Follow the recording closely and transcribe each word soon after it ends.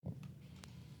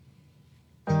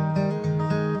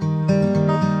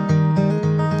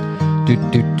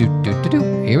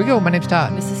Here we go. My name's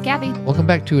Todd. This is Kathy. Welcome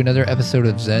back to another episode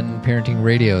of Zen Parenting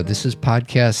Radio. This is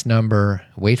podcast number,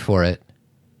 wait for it,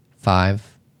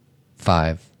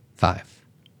 555.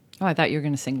 Oh, I thought you were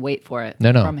going to sing Wait For It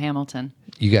No. from Hamilton.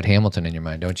 You got Hamilton in your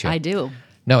mind, don't you? I do.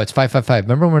 No, it's 555.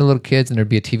 Remember when we were little kids and there'd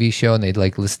be a TV show and they'd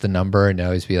like list the number and it'd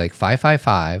always be like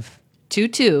 555.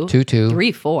 22.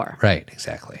 34. Right,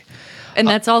 exactly. And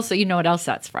that's also, you know what else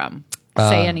that's from?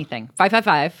 Say anything.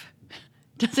 555.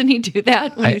 Doesn't he do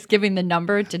that when he's giving the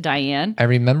number to Diane? I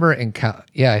remember I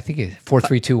think it's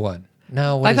 4321.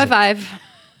 No, what is it? 555.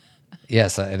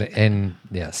 Yes, and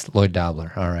yes, Lloyd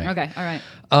Dobler. All right. Okay, all right.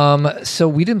 So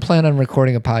we didn't plan on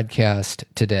recording a podcast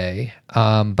today,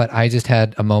 but I just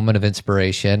had a moment of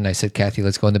inspiration. I said, Kathy,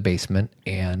 let's go in the basement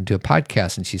and do a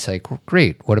podcast. And she's like,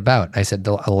 great, what about? I said,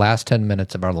 the last 10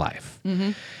 minutes of our life.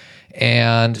 Mm-hmm.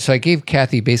 And so I gave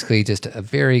Kathy basically just a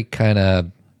very kind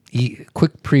of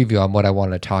quick preview on what I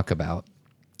wanted to talk about.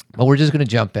 But we're just going to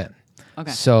jump in. Okay.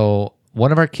 So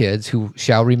one of our kids, who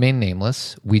shall remain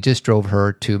nameless, we just drove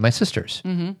her to my sister's,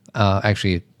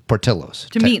 actually Portillo's.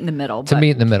 To meet in the middle. To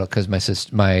meet in the middle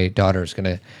because my daughter is going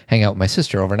to hang out with my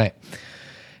sister overnight.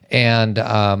 And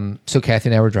so Kathy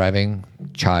and I were driving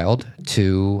child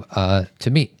to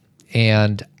meet.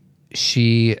 And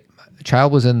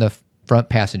child was in the front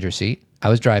passenger seat. I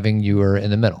was driving. You were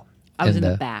in the middle. I was in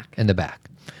the back. In the back.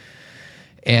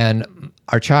 And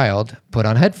our child put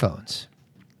on headphones.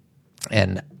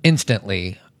 And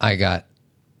instantly I got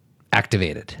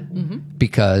activated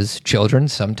because children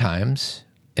sometimes,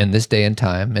 in this day and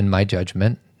time, in my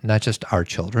judgment, not just our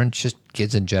children, just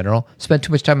kids in general, spend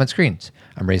too much time on screens.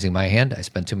 I'm raising my hand. I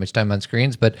spend too much time on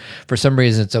screens, but for some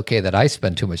reason it's okay that I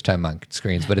spend too much time on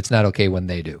screens, but it's not okay when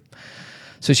they do.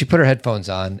 So she put her headphones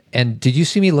on, and did you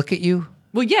see me look at you?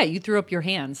 Well, yeah, you threw up your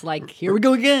hands like, here we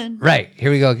go again. Right,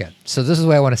 here we go again. So this is the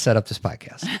way I want to set up this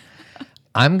podcast.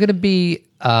 I'm gonna be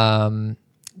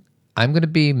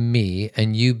me,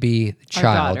 and you be the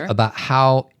child about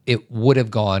how it would have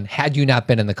gone had you not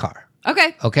been in the car.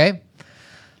 Okay. Okay.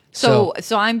 So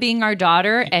I'm being our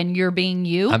daughter, and you're being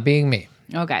you. I'm being me.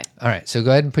 Okay. All right. So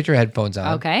go ahead and put your headphones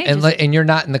on. Okay. And you're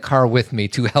not in the car with me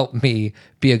to help me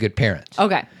be a good parent.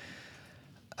 Okay.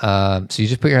 So you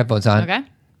just put your headphones on. Okay.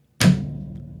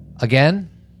 Again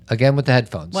with the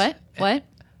headphones. What?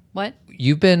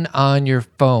 You've been on your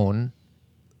phone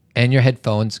and your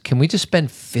headphones. Can we just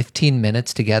spend 15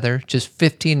 minutes together? Just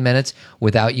 15 minutes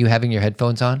without you having your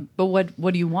headphones on? But what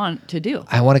do you want to do?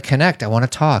 I want to connect. I want to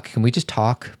talk. Can we just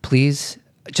talk, please?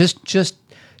 Just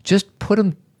put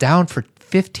them down for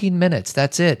 15 minutes.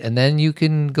 That's it. And then you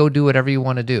can go do whatever you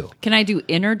want to do. Can I do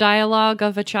inner dialogue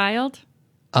of a child?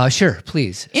 Sure,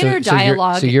 please. Inner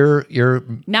dialogue. So you're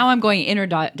now I'm going inner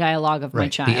dialogue of my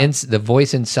child. The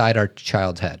voice inside our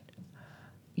child's head.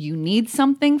 You need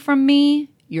something from me.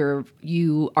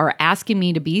 You are asking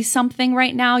me to be something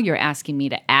right now. You're asking me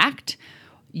to act.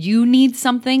 You need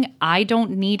something. I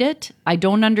don't need it. I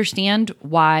don't understand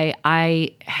why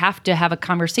I have to have a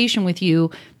conversation with you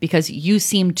because you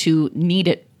seem to need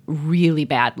it really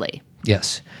badly.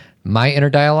 Yes. My inner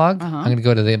dialogue, I'm going to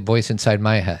go to the voice inside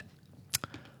my head.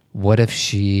 What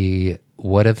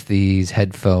if these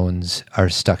headphones are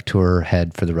stuck to her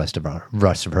head for the rest of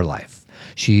her life?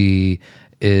 She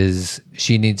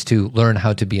needs to learn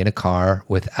how to be in a car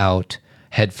without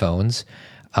headphones.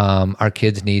 Our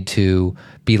kids need to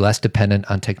be less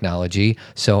dependent on technology.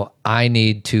 So I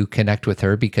need to connect with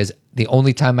her because the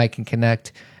only time I can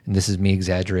connect, and this is me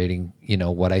exaggerating,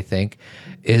 what I think,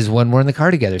 is when we're in the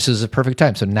car together. So this is a perfect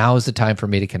time. So now is the time for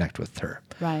me to connect with her.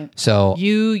 Right. So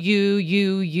you.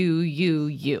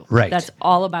 Right. That's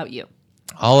all about you.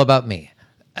 All about me.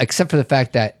 Except for the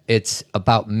fact that it's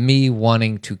about me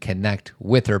wanting to connect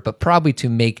with her, but probably to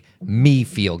make me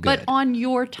feel good. But on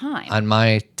your time. On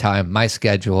my time, my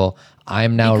schedule,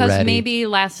 I'm now ready. Because maybe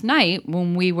last night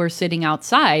when we were sitting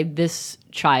outside, this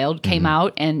child came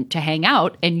out and to hang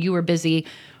out, and you were busy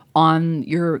on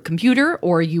your computer,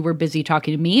 or you were busy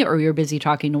talking to me, or you were busy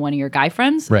talking to one of your guy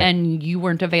friends, right. And you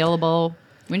weren't available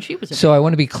when she was available. So I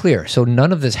want to be clear. So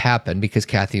none of this happened because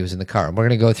Kathy was in the car. We're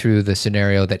going to go through the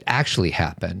scenario that actually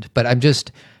happened. But I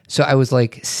was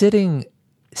like sitting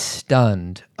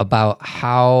stunned about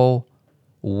how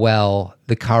well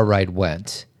the car ride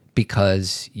went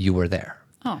because you were there.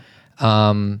 Oh.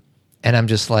 And I'm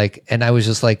just like, and I was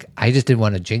just like, I just didn't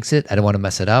want to jinx it. I didn't want to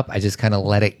mess it up. I just kind of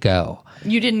let it go.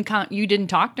 You didn't talk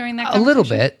during that A conversation? little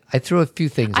bit. I threw a few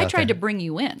things out I tried there. to bring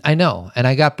you in. I know. And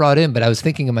I got brought in, but I was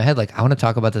thinking in my head, like, I want to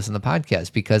talk about this in the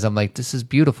podcast because I'm like, this is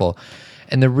beautiful.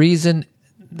 And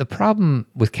the problem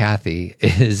with Kathy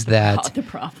is that the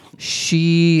problem.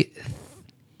 she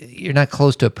you're not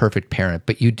close to a perfect parent,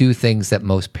 but you do things that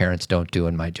most parents don't do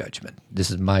in my judgment.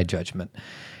 This is my judgment.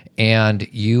 And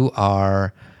you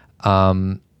are,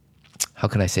 how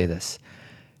can I say this?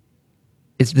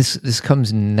 This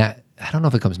comes, I don't know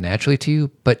if it comes naturally to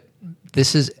you, but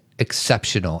this is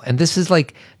exceptional. And this is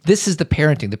the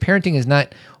parenting. The parenting is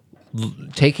not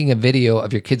taking a video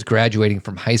of your kids graduating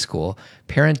from high school.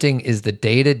 Parenting is the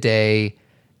day-to-day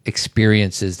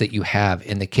experiences that you have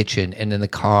in the kitchen and in the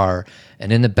car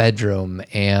and in the bedroom.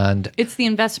 And it's the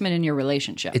investment in your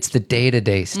relationship. It's the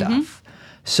day-to-day stuff.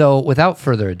 So without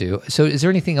further ado, so is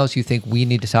there anything else you think we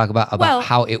need to talk about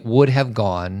how it would have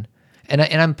gone? And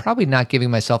I'm probably not giving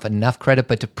myself enough credit,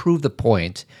 but to prove the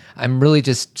point, I'm really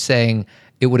just saying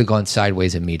it would have gone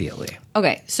sideways immediately.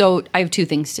 Okay, so I have two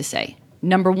things to say.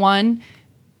 Number one,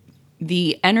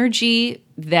 the energy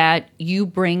that you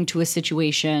bring to a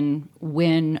situation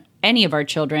when any of our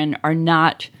children are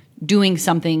not doing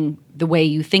something the way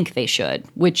you think they should,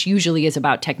 which usually is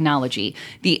about technology.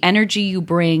 The energy you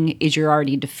bring is you're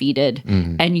already defeated,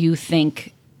 and you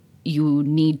think you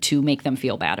need to make them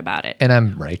feel bad about it. And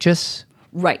I'm righteous.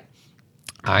 Right.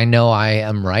 I know I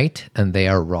am right and they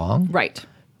are wrong. Right.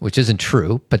 Which isn't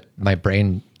true, but my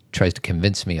brain tries to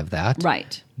convince me of that.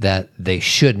 Right. That they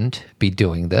shouldn't be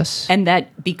doing this. And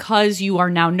that because you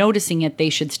are now noticing it, they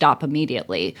should stop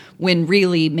immediately. When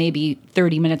really maybe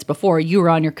 30 minutes before you were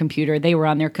on your computer, they were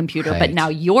on their computer, but now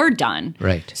you're done.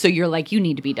 Right. So you're like, you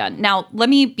need to be done. Now, let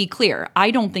me be clear. I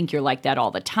don't think you're like that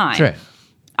all the time. Sure.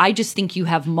 I just think you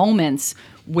have moments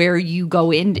where you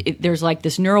go in, there's like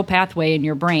this neural pathway in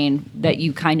your brain that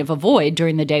you kind of avoid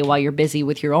during the day while you're busy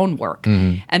with your own work.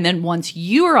 And then once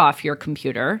you're off your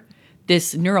computer,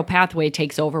 this neural pathway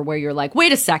takes over where you're like,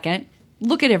 wait a second,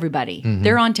 look at everybody.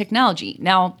 They're on technology.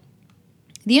 Now,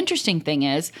 the interesting thing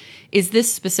is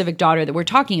this specific daughter that we're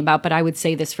talking about, but I would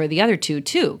say this for the other two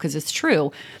too, because it's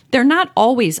true. They're not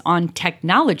always on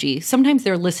technology. Sometimes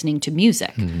they're listening to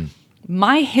music.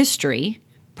 My history,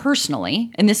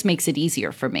 personally, and this makes it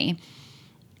easier for me,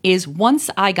 is once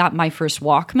I got my first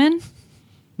Walkman,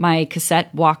 my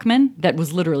cassette Walkman, that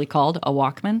was literally called a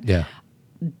Walkman. Yeah.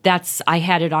 I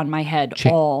had it on my head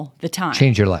all the time.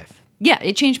 Change your life. Yeah,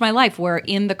 it changed my life where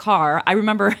in the car, I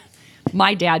remember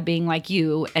my dad being like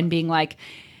you and being like,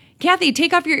 Kathy,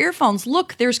 take off your earphones.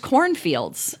 Look, there's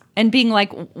cornfields. And being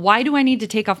like, why do I need to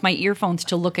take off my earphones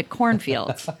to look at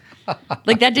cornfields?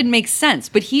 Like, that didn't make sense.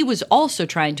 But he was also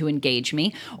trying to engage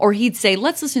me. Or he'd say,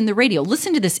 let's listen to the radio.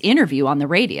 Listen to this interview on the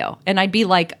radio. And I'd be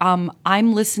like,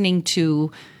 I'm listening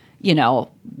to,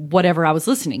 whatever I was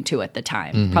listening to at the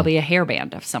time. Probably a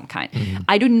hairband of some kind.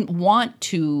 I didn't want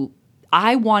to.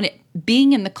 I wanted,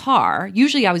 being in the car,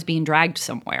 usually I was being dragged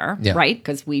somewhere, right?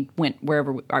 Because we went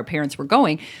wherever our parents were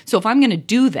going. So if I'm going to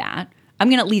do that, I'm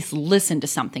going to at least listen to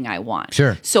something I want.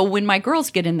 Sure. So when my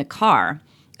girls get in the car,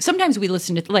 sometimes we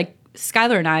listen to, like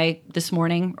Skylar and I this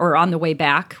morning, or on the way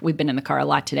back, we've been in the car a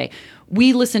lot today.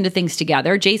 We listen to things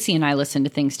together. JC and I listen to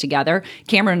things together.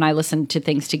 Cameron and I listen to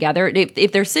things together.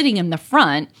 If they're sitting in the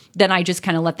front, then I just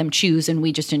kind of let them choose and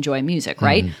we just enjoy music,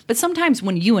 right? But sometimes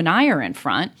when you and I are in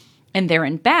front and they're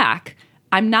in back,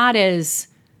 I'm not as,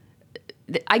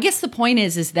 I guess the point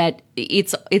is that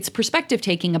it's perspective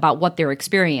taking about what their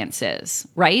experience is,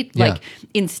 right? Yeah. Like,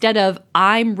 instead of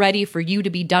I'm ready for you to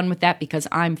be done with that because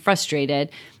I'm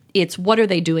frustrated, it's what are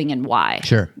they doing and why?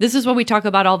 Sure. This is what we talk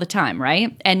about all the time,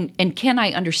 right? And can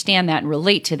I understand that and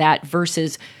relate to that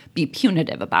versus be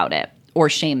punitive about it or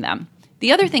shame them?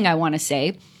 The other thing I want to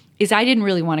say is I didn't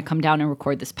really want to come down and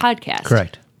record this podcast.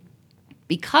 Correct.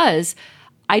 Because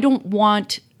I don't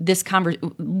want this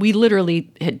we literally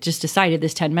had just decided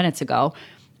this 10 minutes ago.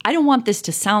 I don't want this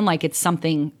to sound like it's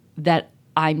something that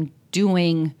I'm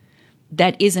doing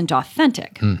that isn't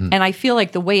authentic. And I feel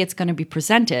like the way it's going to be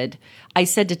presented, I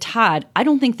said to Todd, I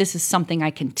don't think this is something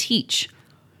I can teach.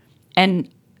 And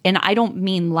I don't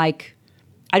mean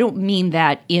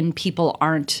that in people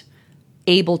aren't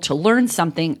able to learn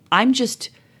something. I'm just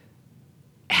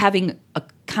having a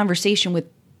conversation with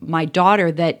my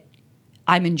daughter that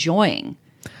I'm enjoying.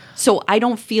 So I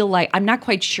don't feel like, I'm not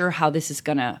quite sure how this is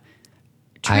going to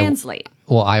translate.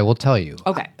 I will tell you.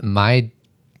 Okay.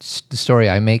 The story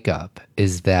I make up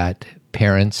is that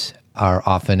parents are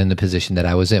often in the position that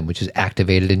I was in, which is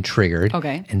activated and triggered.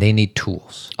 Okay. And they need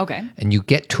tools. Okay. And you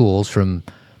get tools from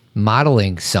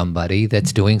modeling somebody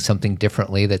that's doing something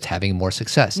differently, that's having more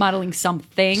success. Modeling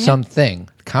something. Something.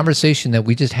 The conversation that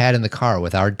we just had in the car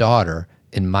with our daughter,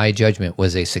 in my judgment,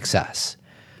 was a success.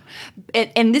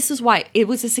 And this is why it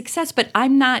was a success, but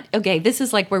I'm not, okay, this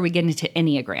is like where we get into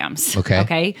Enneagrams. Okay.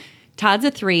 Okay. Todd's a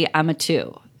 3, I'm a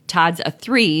 2. Todd's a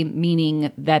 3,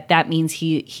 meaning that means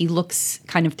he looks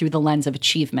kind of through the lens of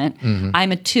achievement.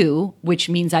 I'm a 2, which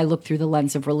means I look through the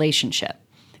lens of relationship.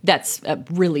 That's a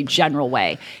really general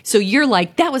way. So you're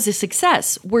like, that was a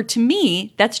success. Where to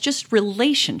me, that's just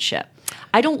relationship.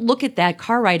 I don't look at that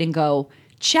car ride and go,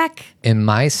 check. In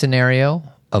my scenario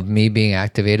of me being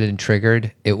activated and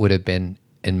triggered, it would have been,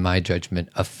 in my judgment,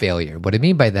 a failure. What I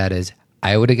mean by that is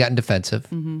I would have gotten defensive.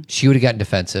 She would have gotten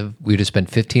defensive. We would have spent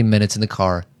 15 minutes in the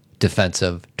car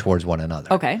defensive towards one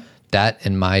another. Okay. That,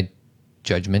 in my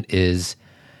judgment, is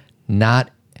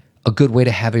not a good way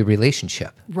to have a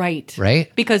relationship. Right.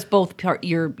 Right? Because both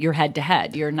you're head to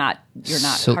head. You're not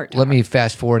So heart to let heart. me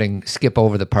fast forward and skip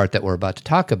over the part that we're about to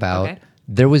talk about. Okay.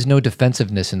 There was no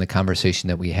defensiveness in the conversation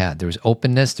that we had. There was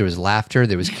openness, there was laughter,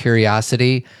 there was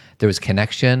curiosity, there was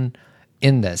connection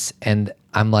in this. And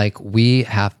I'm like, we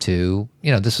have to,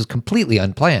 this was completely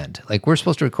unplanned. Like, we're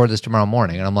supposed to record this tomorrow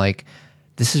morning. And I'm like,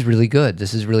 this is really good.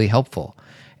 This is really helpful.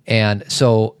 And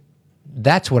so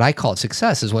that's what I call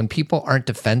success, is when people aren't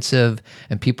defensive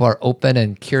and people are open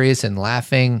and curious and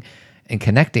laughing and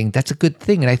connecting. That's a good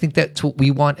thing. And I think that's what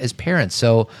we want as parents.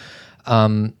 So,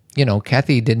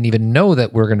 Kathy didn't even know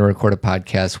that we're going to record a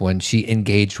podcast when she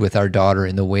engaged with our daughter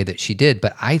in the way that she did.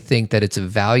 But I think that it's a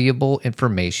valuable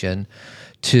information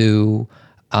to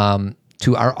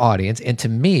our audience and to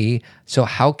me. So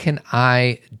how can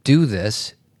I do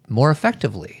this more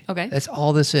effectively? Okay. That's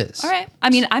all this is. All right. I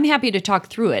mean, I'm happy to talk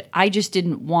through it. I just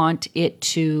didn't want it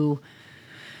to,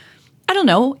 I don't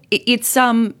know. It's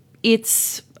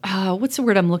what's the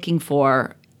word I'm looking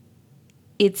for?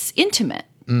 It's intimate.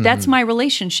 That's my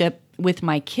relationship with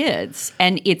my kids.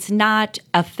 And it's not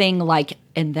a thing like,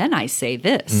 and then I say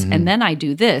this, and then I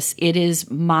do this. It's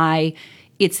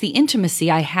the intimacy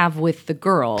I have with the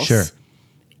girls. Sure.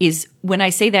 Is when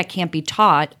I say that can't be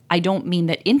taught, I don't mean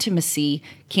that intimacy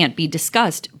can't be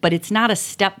discussed, but it's not a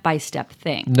step-by-step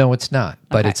thing. No, it's not,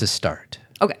 but Okay. it's a start.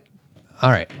 Okay. All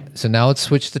right. So now let's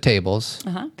switch the tables.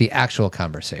 The actual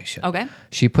conversation. Okay.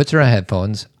 She puts her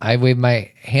headphones. I wave my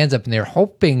hands up in there,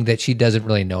 hoping that she doesn't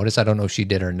really notice. I don't know if she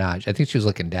did or not. I think she was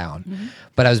looking down.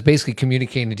 But I was basically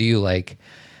communicating to you, like,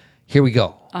 here we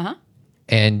go.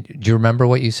 And do you remember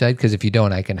what you said? Because if you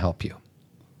don't, I can help you.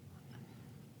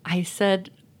 I said,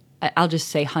 I'll just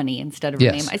say honey instead of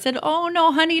Yes. her name. I said, oh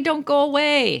no, honey, don't go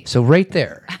away. So right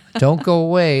there, don't go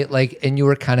away. And you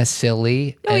were kind of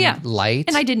silly and light.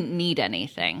 And I didn't need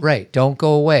anything. Right. Don't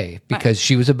go away, because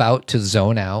she was about to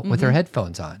zone out with her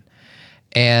headphones on.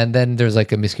 And then there's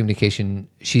like a miscommunication.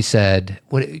 She said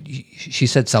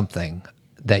something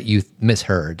that you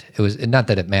misheard. It was not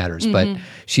that it matters, but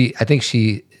I think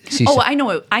she Oh,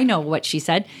 said, I know what she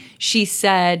said. She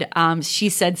said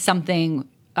something,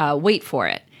 wait for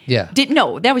it. Yeah.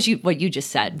 That was what you just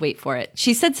said. Wait for it.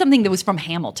 She said something that was from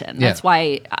Hamilton. That's Yeah.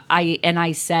 why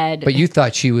I said. But you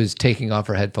thought she was taking off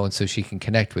her headphones so she can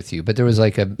connect with you. But there was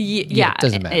like a yeah, it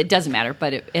doesn't matter. It doesn't matter.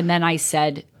 But and then I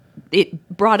said,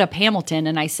 it brought up Hamilton,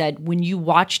 and I said, when you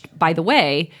watched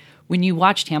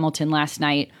Hamilton last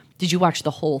night, did you watch the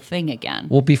whole thing again?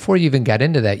 Well, before you even got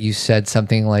into that, you said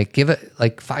something like, give it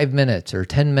like 5 minutes or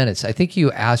 10 minutes. I think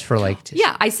you asked for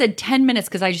Yeah, I said 10 minutes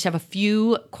because I just have a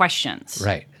few questions.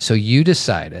 Right. So you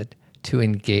decided to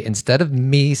engage, instead of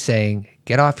me saying,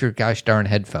 get off your gosh darn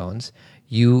headphones,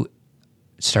 you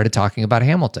started talking about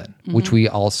Hamilton, which we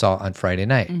all saw on Friday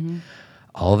night.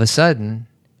 All of a sudden,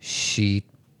 she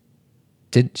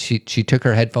took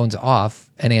her headphones off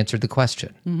and answered the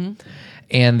question.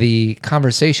 And the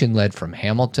conversation led from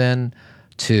Hamilton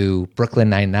to Brooklyn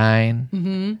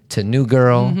Nine-Nine to New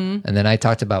Girl. And then I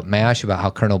talked about MASH, about how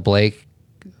Colonel Blake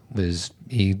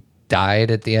he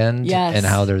died at the end. Yes. And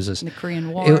how there's this. In the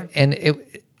Korean War.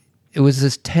 It was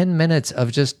this 10 minutes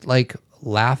of just like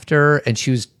laughter. And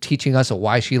she was teaching us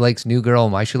why she likes New Girl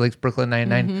and why she likes Brooklyn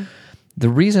Nine-Nine. The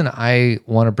reason I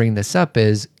want to bring this up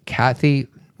is Kathy,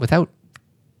 without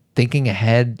thinking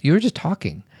ahead, you were just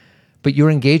talking. But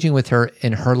you're engaging with her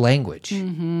in her language.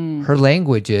 Her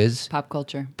language is Pop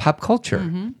culture. Pop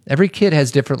culture. Every kid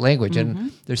has different language.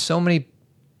 And there's so many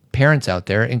parents out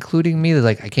there, including me, that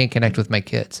like, I can't connect with my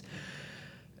kids.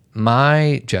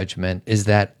 My judgment is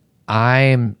that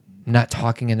I'm not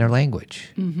talking in their language.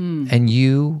 And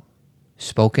you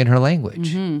spoke in her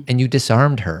language. And you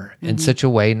disarmed her in such a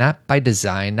way, not by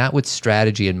design, not with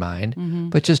strategy in mind,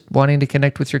 but just wanting to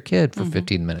connect with your kid for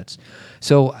 15 minutes.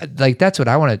 So like, that's what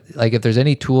I want to, like, if there's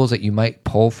any tools that you might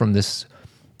pull from this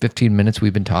 15 minutes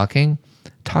we've been talking,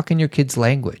 talk in your kid's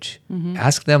language.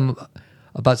 Ask them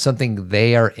about something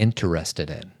they are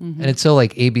interested in. And it's so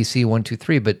like ABC 1, 2,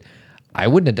 3, but I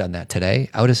wouldn't have done that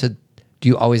today. I would have said, do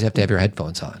you always have to have your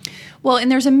headphones on? Well,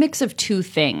 and there's a mix of two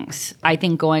things, I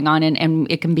think, going on,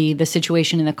 and it can be the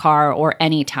situation in the car or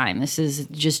any time. This is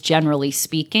just generally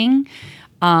speaking,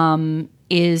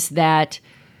 is that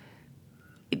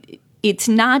it's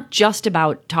not just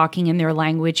about talking in their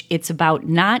language. It's about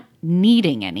not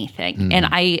needing anything. And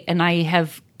I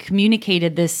have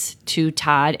communicated this to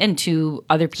Todd and to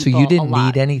other people. So you didn't a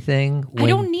lot. need anything? I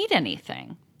don't need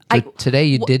anything. Today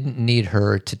you didn't need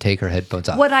her to take her headphones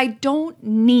off. What I don't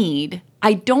need,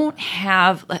 I don't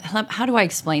have, how do I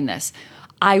explain this?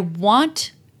 I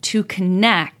want to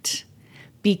connect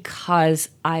because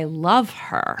I love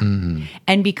her.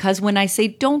 And because when I say,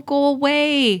 don't go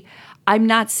away, I'm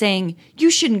not saying you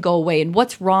shouldn't go away and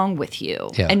what's wrong with you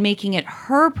and making it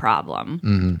her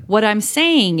problem. What I'm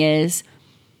saying is,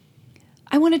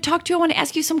 I want to talk to you. I want to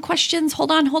ask you some questions.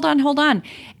 Hold on.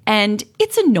 And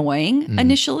it's annoying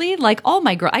initially. Like, oh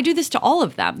my girl, I do this to all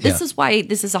of them. This is why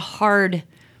this is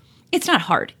it's not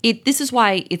hard. This is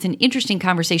why it's an interesting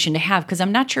conversation to have, because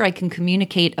I'm not sure I can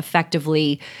communicate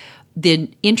effectively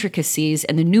the intricacies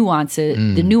and the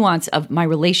nuance of my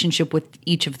relationship with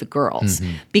each of the girls.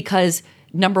 Because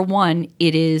number one,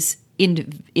 it's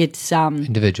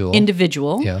individual.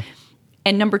 Yeah.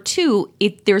 And number two,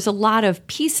 there's a lot of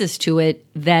pieces to it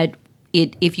that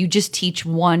if you just teach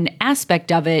one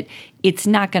aspect of it, it's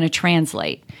not going to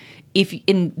translate.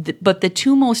 But the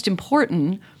two most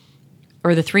important,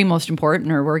 or the three most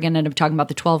important, or we're going to end up talking about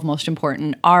the 12 most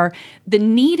important, are the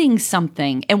needing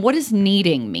something. And what does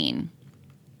needing mean?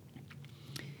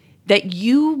 That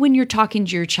you, when you're talking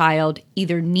to your child,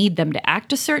 either need them to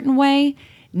act a certain way,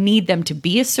 need them to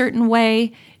be a certain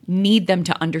way, need them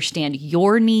to understand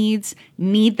your needs,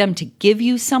 need them to give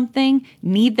you something,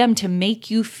 need them to make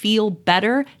you feel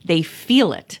better. They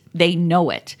feel it. They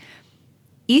know it.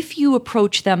 If you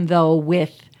approach them, though,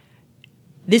 with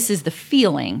this is the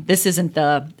feeling, this isn't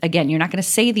again, you're not going to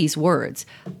say these words.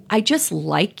 I just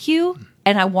like you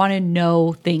and I want to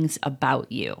know things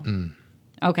about you.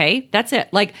 Okay, that's it.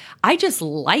 Like, I just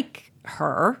like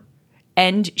her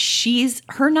and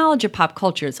her knowledge of pop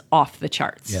culture is off the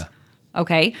charts. Yeah.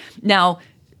 Okay. Now,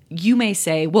 you may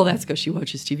say, well, that's because she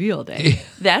watches TV all day.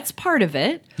 That's part of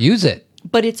it. Use it.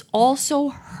 But it's also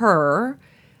her.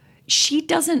 She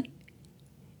doesn't,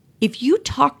 if you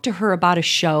talk to her about a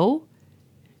show,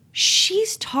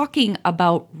 she's talking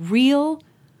about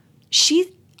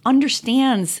she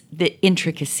understands the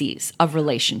intricacies of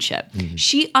relationship.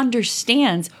 She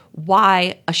understands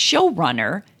why a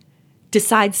showrunner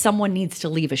decides someone needs to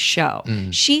leave a show.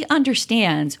 She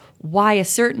understands why a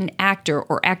certain actor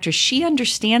or actress, she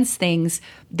understands things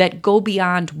that go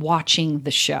beyond watching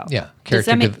the show. Yeah.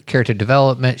 Character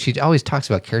development. She always talks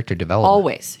about character development.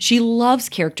 Always. She loves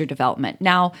character development.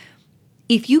 Now,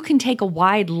 if you can take a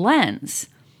wide lens,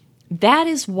 that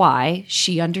is why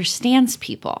she understands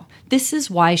people. This is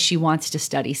why she wants to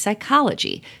study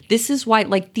psychology. This is why,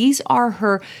 these are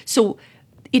her. So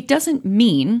it doesn't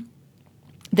mean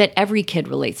that every kid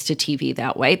relates to TV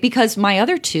that way, because my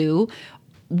other two,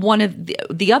 my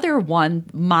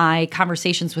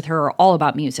conversations with her are all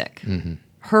about music.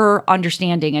 Her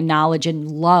understanding and knowledge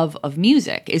and love of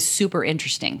music is super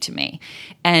interesting to me.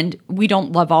 And we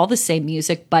don't love all the same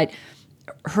music, but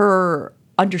her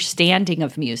understanding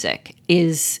of music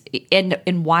is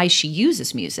and why she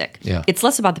uses music. Yeah. It's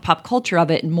less about the pop culture of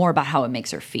it and more about how it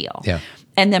makes her feel. Yeah.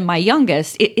 And then my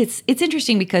youngest, it's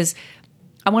interesting because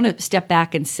I want to step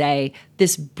back and say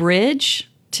this bridge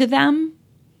to them,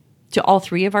 to all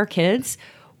three of our kids,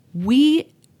 we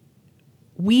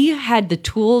had the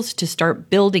tools to start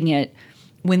building it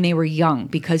when they were young,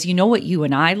 because you know what you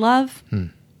and I love?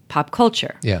 Pop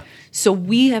culture. Yeah. So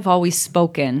we have always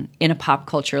spoken in a pop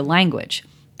culture language,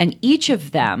 and each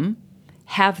of them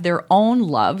have their own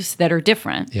loves that are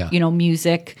different. Yeah.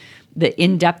 Music, the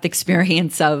in-depth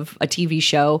experience of a TV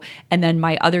show, and then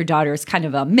my other daughter is kind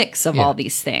of a mix of all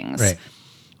these things. Right.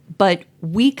 But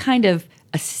we kind of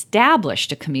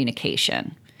established a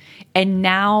communication. And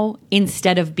now,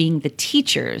 instead of being the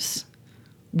teachers,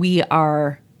 we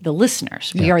are the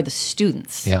listeners. We are the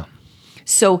students. Yeah.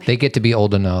 So they get to be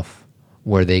old enough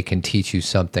where they can teach you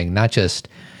something, not just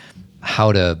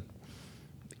how to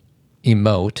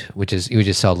emote, which is you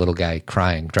just saw a little guy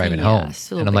crying driving home.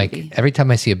 And I'm baby. like, every time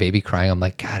I see a baby crying, I'm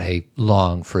like, God, I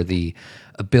long for the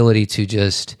ability to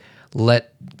just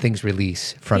let things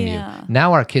release from you.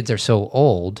 Now our kids are so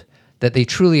old that they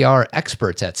truly are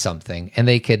experts at something, and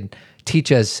they can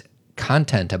teach us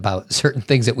content about certain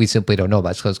things that we simply don't know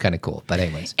about. So it's kind of cool. But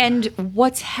anyways. And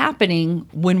what's happening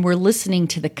when we're listening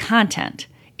to the content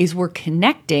is we're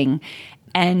connecting,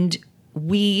 and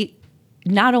we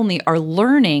not only are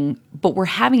learning, but we're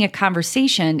having a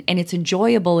conversation and it's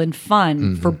enjoyable and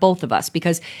fun for both of us.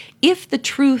 Because if the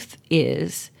truth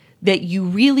is that you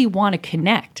really want to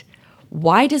connect,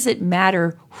 why does it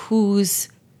matter whose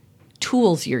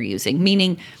tools you're using?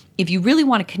 Meaning, if you really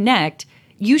want to connect,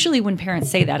 usually when parents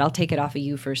say that, I'll take it off of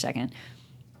you for a second,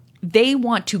 they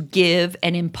want to give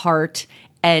and impart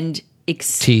and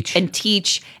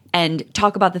teach and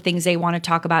talk about the things they want to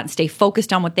talk about and stay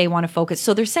focused on what they want to focus.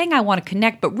 So they're saying, I want to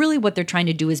connect, but really what they're trying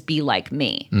to do is be like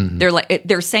me.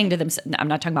 They're saying to themselves, I'm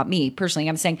not talking about me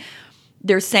personally,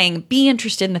 they're saying, be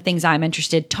interested in the things I'm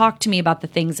interested, talk to me about the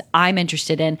things I'm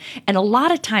interested in. And a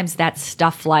lot of times that's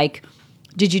stuff like,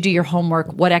 did you do your homework?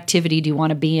 What activity do you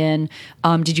want to be in?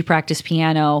 Did you practice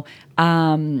piano?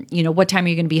 What time are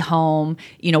you going to be home?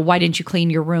 Why didn't you clean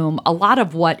your room? A lot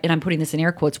of what, and I'm putting this in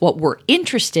air quotes, what we're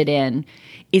interested in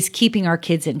is keeping our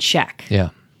kids in check. Yeah.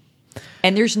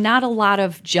 And there's not a lot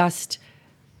of just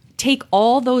take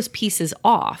all those pieces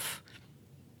off.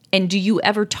 And do you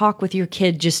ever talk with your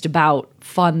kid just about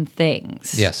fun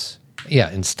things? Yes.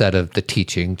 Yeah, instead of the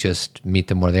teaching, just meet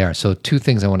them where they are. So 2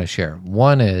 things I want to share.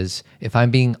 One is, if I'm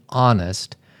being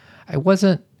honest,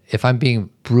 if I'm being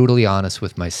brutally honest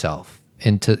with myself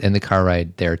in the car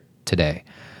ride there today,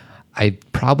 I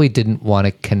probably didn't want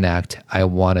to connect. I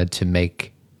wanted to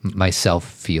make myself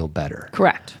feel better.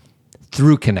 Correct.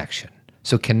 Through connection.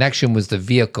 So connection was the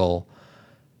vehicle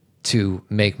to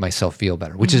make myself feel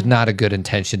better, which is not a good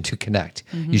intention to connect.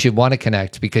 You should want to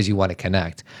connect because you want to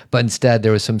connect. But instead,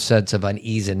 there was some sense of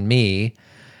unease in me.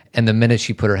 And the minute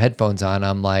she put her headphones on,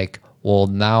 I'm like, well,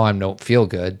 now I don't feel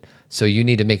good. So you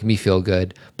need to make me feel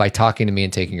good by talking to me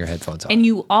and taking your headphones off. And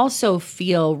you also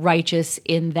feel righteous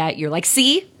in that you're like,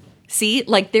 see,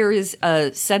 like there is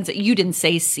a sense that you didn't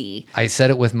say see. I said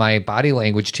it with my body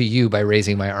language to you by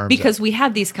raising my arms because up. We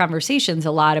have these conversations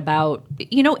a lot about,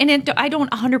 and I don't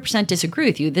 100% disagree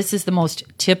with you. This is the most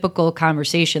typical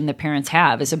conversation that parents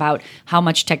have, is about how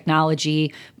much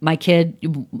technology my kid,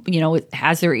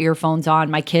 has their earphones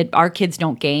on. Our kids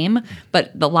don't game,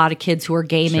 but a lot of kids who are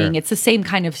gaming, It's the same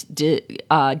kind of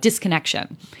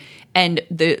disconnection. And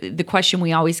the question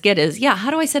we always get is,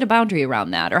 how do I set a boundary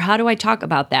around that? Or how do I talk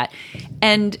about that?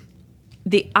 And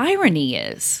the irony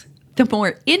is, the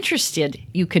more interested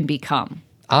you can become.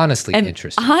 Honestly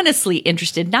interested.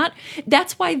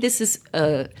 That's why this is,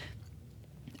 I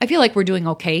feel like we're doing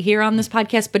okay here on this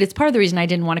podcast, but it's part of the reason I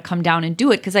didn't want to come down and do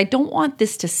it, because I don't want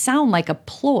this to sound like a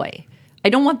ploy. I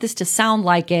don't want this to sound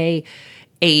like a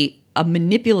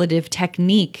manipulative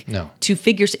technique to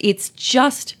figure. It's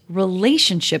just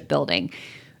relationship building.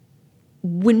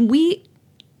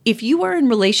 If you are in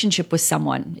relationship with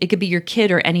someone, it could be your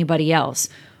kid or anybody else,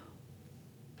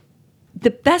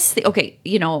 the best thing,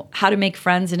 How to Make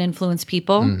Friends and Influence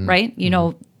People, right?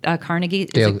 Carnegie,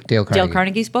 Dale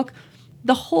Carnegie's book.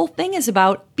 The whole thing is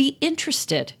about be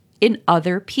interested in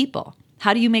other people.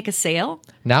 How do you make a sale?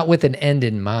 Not with an end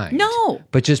in mind. No.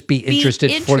 But just be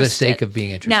interested for the sake of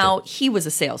being interested. Now, he was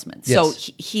a salesman, so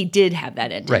he did have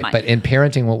that end in mind. Right, but in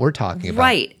parenting, what we're talking about.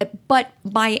 Right, but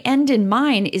my end in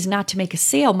mind is not to make a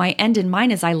sale. My end in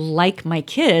mind is I like my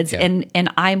kids, and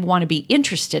I want to be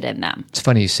interested in them. It's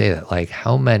funny you say that. Like,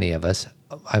 how many of us,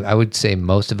 I would say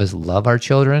most of us love our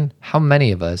children. How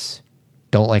many of us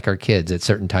don't like our kids at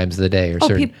certain times of the day?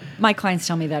 My clients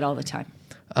tell me that all the time.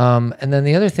 And then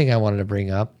the other thing I wanted to bring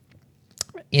up,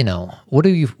 what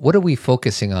are we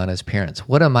focusing on as parents?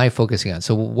 What am I focusing on?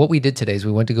 So what we did today is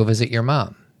we went to go visit your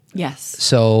mom. Yes.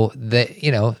 So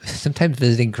sometimes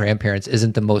visiting grandparents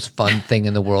isn't the most fun thing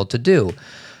in the world to do.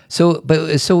 But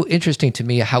it's so interesting to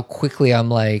me how quickly I'm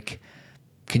like,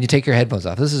 can you take your headphones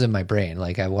off? This is in my brain.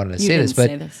 Like, I wanted to say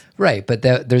this. Right. But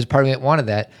there's part of me that wanted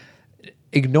that.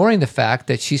 Ignoring the fact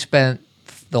that she spent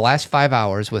the last 5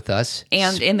 hours with us.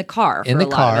 And in the car.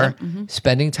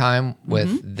 Spending time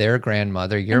with their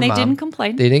grandmother, your mom. And they didn't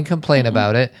complain. They didn't complain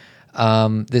about it.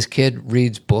 This kid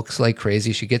reads books like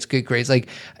crazy. She gets good grades. Like,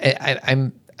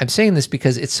 I'm saying this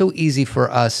because it's so easy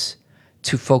for us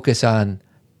to focus on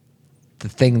the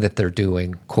thing that they're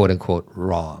doing, quote unquote,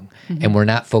 wrong. And we're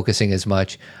not focusing as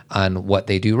much on what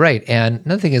they do right. And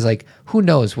another thing is, like, who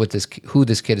knows who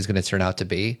this kid is going to turn out to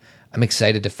be. I'm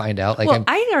excited to find out.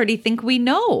 I already think we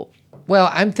know. Well,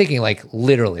 I'm thinking, like,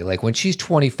 literally, like, when she's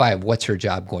 25, what's her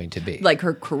job going to be? Like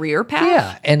her career path?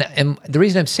 Yeah. And the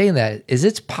reason I'm saying that is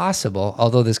it's possible,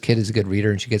 although this kid is a good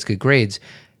reader and she gets good grades,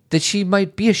 that she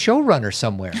might be a showrunner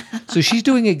somewhere. So she's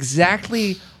doing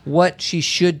exactly what she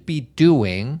should be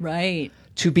doing. Right.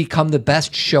 To become the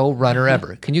best showrunner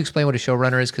ever. Can you explain what a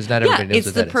showrunner is? Because not everybody knows what that is.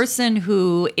 It's the person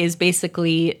who is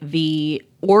basically the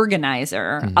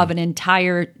organizer of an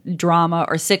entire drama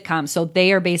or sitcom. So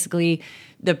they are basically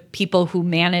the people who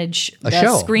manage the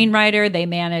show. screenwriter, they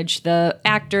manage the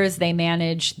actors, they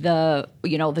manage the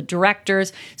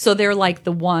directors. So they're like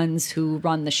the ones who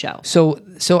run the show. So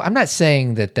I'm not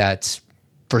saying that that's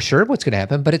for sure what's going to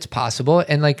happen, but it's possible.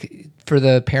 And like for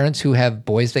the parents who have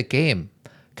boys that game,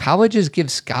 colleges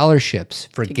give scholarships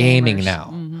for gaming gamers.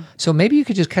 now. So maybe you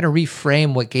could just kind of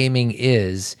reframe what gaming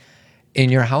is in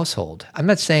your household. I'm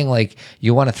not saying like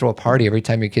you want to throw a party every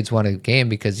time your kids want to game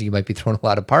because you might be throwing a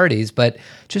lot of parties, but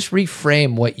just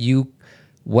reframe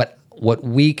what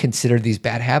we consider these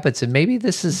bad habits, and maybe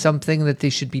this is something that they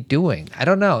should be doing. I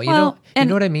don't know. You know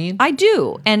what I mean? I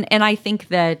do. And I think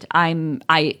that I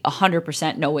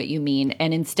 100% know what you mean.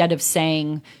 And instead of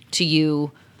saying to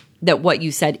you that what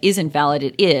you said isn't valid,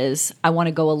 it is, I want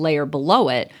to go a layer below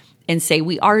it and say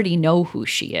we already know who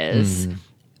she is.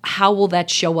 How will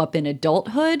that show up in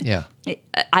adulthood? Yeah.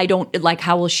 I don't like,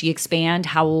 how will she expand?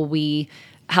 How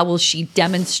will she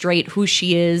demonstrate who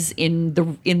she is in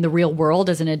the real world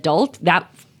as an adult?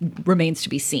 That remains to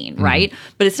be seen, right?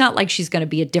 But it's not like she's going to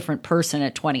be a different person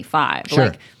at 25. Sure.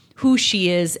 Like who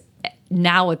she is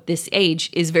now at this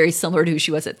age is very similar to who she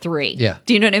was at 3. Yeah.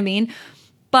 Do you know what I mean?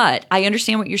 But I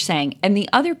understand what you're saying. And the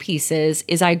other piece is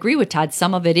I agree with Todd.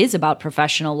 Some of it is about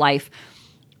professional life.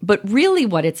 But really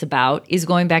what it's about is,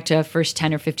 going back to the first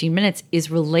 10 or 15 minutes, is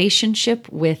relationship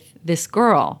with this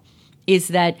girl. Is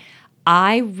that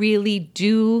I really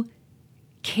do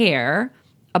care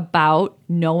about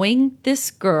knowing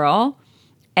this girl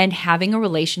and having a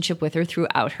relationship with her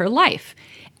throughout her life.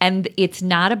 And it's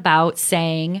not about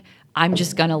saying, I'm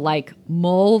just going to like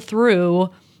mull through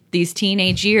these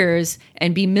teenage years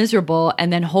and be miserable.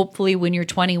 And then hopefully when you're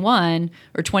 21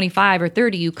 or 25 or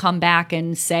 30, you come back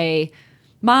and say,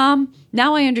 Mom,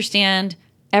 now I understand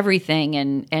everything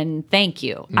and thank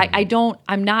you.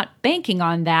 I'm not banking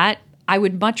on that. I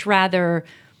would much rather,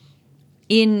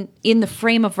 in the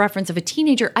frame of reference of a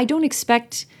teenager, I don't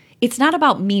expect, it's not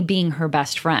about me being her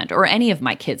best friend or any of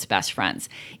my kids' best friends.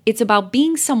 It's about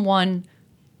being someone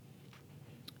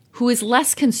who is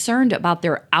less concerned about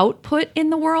their output in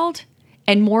the world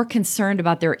and more concerned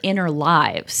about their inner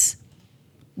lives.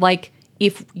 Like,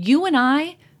 if you and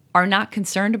I are not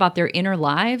concerned about their inner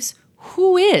lives,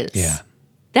 who is? Yeah.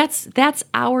 That's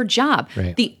our job.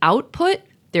 Right. The output,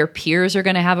 their peers are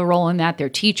going to have a role in that, their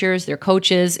teachers, their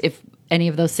coaches, if any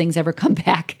of those things ever come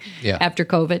back after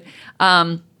COVID.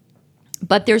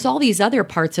 But there's all these other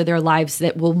parts of their lives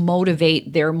that will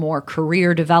motivate their more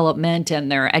career development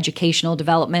and their educational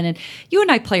development. And you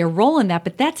and I play a role in that,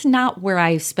 but that's not where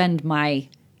I spend my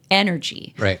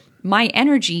energy. Right. My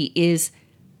energy is,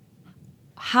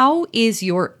 how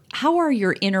are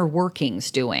your inner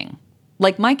workings doing?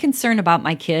 Like, my concern about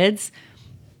my kids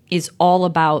is all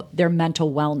about their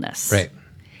mental wellness. Right.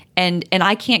 And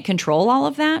I can't control all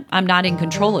of that. I'm not in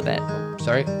control of it.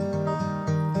 Sorry?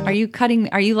 Are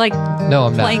you like No,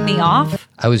 I'm playing not. me off?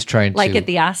 I was trying to. Like at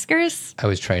the Oscars? I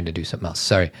was trying to do something else.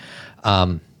 Sorry.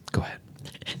 Go ahead.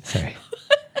 Sorry.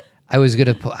 I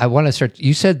want to start.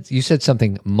 You said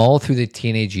something, mull through the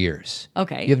teenage years.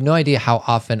 Okay. You have no idea how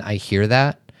often I hear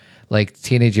that. Like,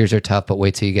 teenage years are tough, but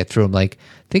wait till you get through them. Like,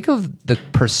 think of the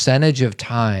percentage of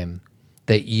time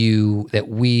that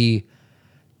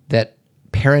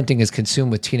parenting is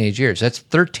consumed with teenage years. That's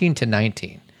 13 to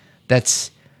 19.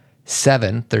 That's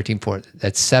 13, 4.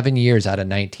 That's 7 years out of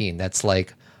 19. That's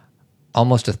like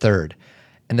almost a third.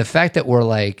 And the fact that we're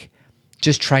like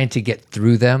just trying to get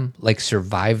through them, like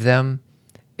survive them,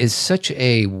 is such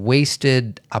a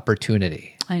wasted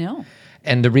opportunity. I know.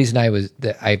 And the reason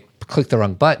I clicked the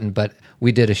wrong button, but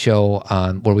we did a show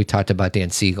where we talked about Dan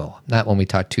Siegel. Not when we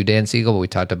talked to Dan Siegel, but we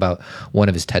talked about one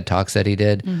of his TED Talks that he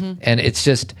did. Mm-hmm. And it's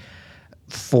just,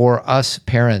 for us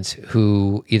parents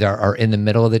who either are in the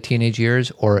middle of the teenage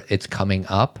years or it's coming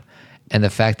up, and the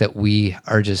fact that we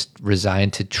are just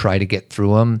resigned to try to get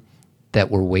through them,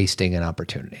 that we're wasting an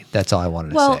opportunity. That's all I wanted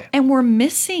to say. Well, and we're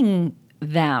missing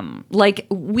them. Like,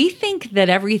 we think that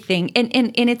everything,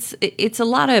 and it's a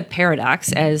lot of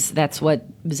paradox, as that's what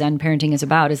Zen parenting is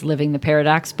about, is living the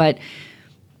paradox. But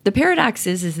the paradox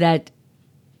is that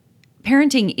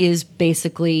parenting is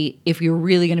basically, if you're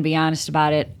really going to be honest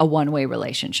about it, a one-way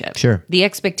relationship. Sure.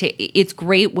 It's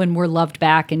great when we're loved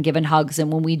back and given hugs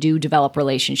and when we do develop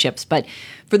relationships. But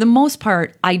for the most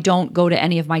part, I don't go to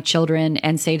any of my children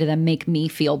and say to them, make me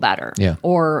feel better. Yeah.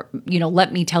 Or,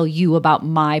 let me tell you about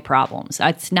my problems.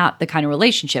 It's not the kind of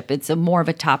relationship. It's more of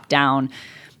a top-down,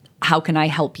 how can I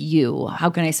help you?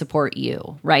 How can I support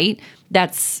you? Right?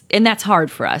 That's hard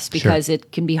for us because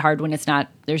It can be hard when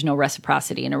there's no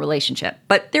reciprocity in a relationship.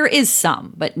 But there is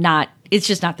some, but not It's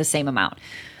just not the same amount.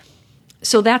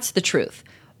 So that's the truth.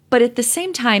 But at the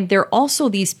same time, there are also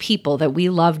these people that we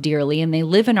love dearly and they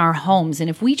live in our homes. And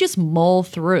if we just mull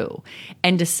through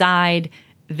and decide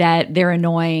that they're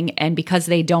annoying and because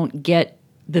they don't get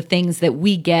the things that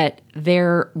we get,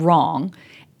 they're wrong,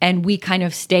 and we kind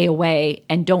of stay away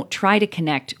and don't try to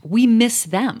connect, we miss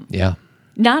them. Yeah.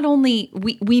 Not only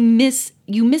you miss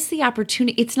the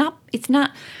opportunity. It's not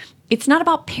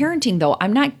about parenting, though.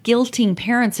 I'm not guilting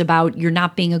parents about you're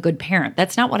not being a good parent.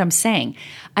 That's not what I'm saying.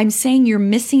 I'm saying you're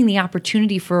missing the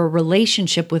opportunity for a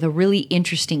relationship with a really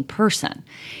interesting person.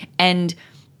 And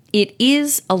it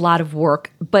is a lot of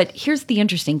work, but here's the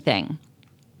interesting thing.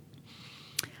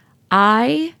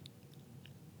 I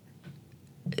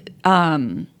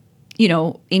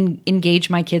engage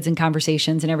my kids in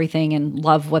conversations and everything and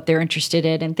love what they're interested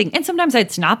in and think. And sometimes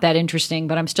it's not that interesting,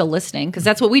 but I'm still listening because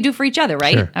that's what we do for each other,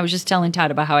 right? Sure. I was just telling Todd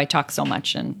about how I talk so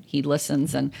much and he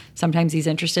listens and sometimes he's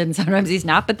interested and sometimes he's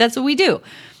not, but that's what we do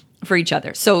for each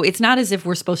other. So it's not as if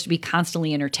we're supposed to be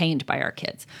constantly entertained by our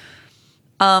kids.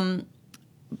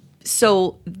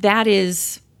 So that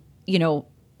is,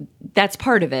 that's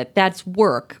part of it. That's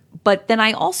work. But then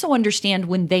I also understand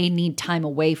when they need time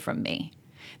away from me.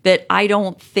 That I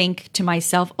don't think to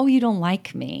myself, oh, you don't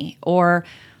like me, or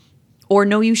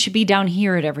no, you should be down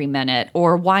here at every minute,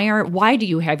 or why do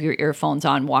you have your earphones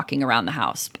on walking around the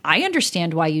house? I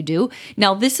understand why you do.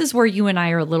 Now, this is where you and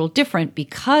I are a little different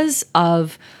because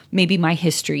of maybe my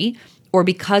history or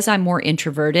because I'm more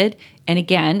introverted. And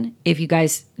again, if you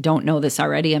guys don't know this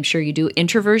already, I'm sure you do.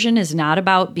 Introversion is not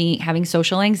about having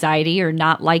social anxiety or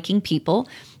not liking people.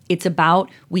 It's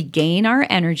about we gain our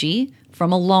energy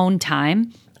from alone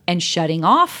time and shutting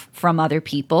off from other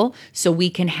people so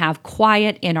we can have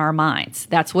quiet in our minds.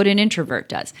 That's what an introvert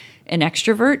does. An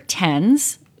extrovert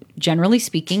tends, generally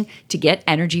speaking, to get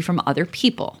energy from other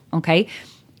people, okay?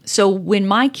 So when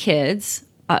my kids,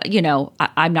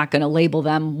 I'm not going to label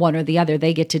them one or the other.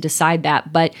 They get to decide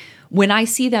that. But when I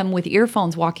see them with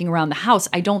earphones walking around the house,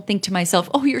 I don't think to myself,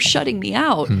 oh, you're shutting me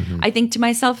out. Mm-hmm. I think to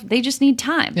myself, they just need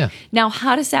time. Yeah. Now,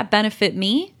 how does that benefit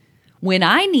me? When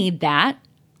I need that,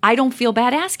 I don't feel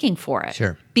bad asking for it.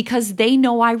 Sure. Because they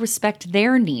know I respect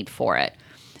their need for it.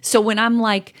 So when I'm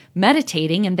like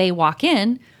meditating and they walk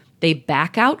in, they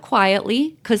back out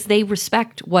quietly because they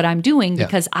respect what I'm doing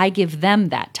because I give them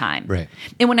that time. Right.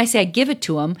 And when I say I give it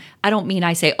to them, I don't mean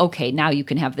I say, okay, now you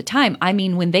can have the time. I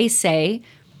mean, when they say,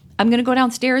 I'm going to go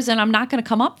downstairs and I'm not going to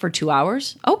come up for 2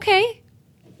 hours. Okay.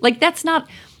 Like that's not,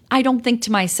 I don't think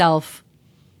to myself,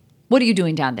 what are you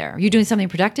doing down there? Are you doing something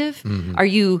productive? Mm-hmm. Are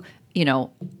you,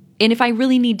 and if I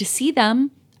really need to see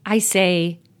them, I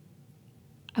say,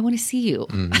 I want to see you.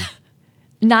 Mm-hmm.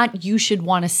 Not you should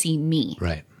want to see me.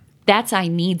 Right. That's I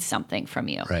need something from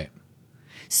you. Right.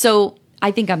 So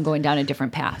I think I'm going down a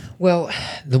different path. Well,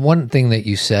 the one thing that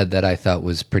you said that I thought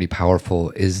was pretty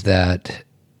powerful is that,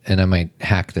 and I might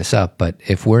hack this up, but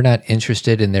if we're not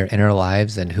interested in their inner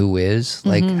lives, then who is?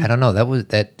 Like, I don't know.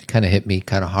 That kind of hit me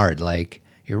kind of hard. Like,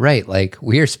 you're right. Like,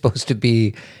 we are supposed to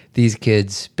be these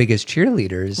kids' biggest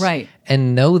cheerleaders, right?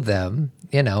 And know them.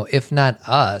 If not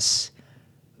us,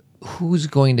 who's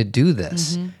going to do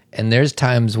this? Mm-hmm. And there's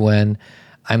times when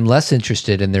I'm less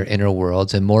interested in their inner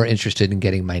worlds and more interested in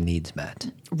getting my needs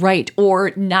met. Right.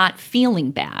 Or not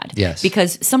feeling bad. Yes.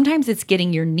 Because sometimes it's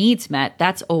getting your needs met.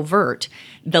 That's overt.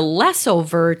 The less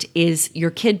overt is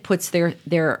your kid puts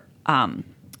their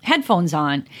headphones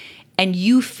on and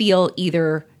you feel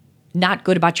either not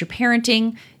good about your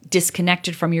parenting,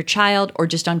 disconnected from your child, or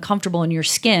just uncomfortable in your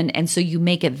skin. And so you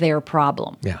make it their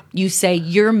problem. Yeah. You say,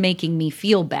 you're making me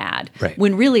feel bad. Right.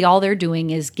 When really all they're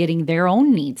doing is getting their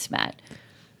own needs met.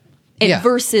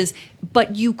 Versus,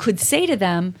 but you could say to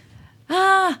them,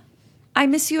 I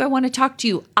miss you. I want to talk to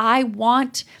you. I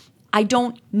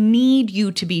don't need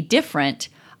you to be different.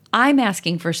 I'm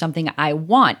asking for something I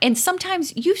want. And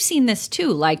sometimes you've seen this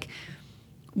too, like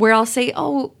where I'll say,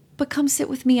 oh, but come sit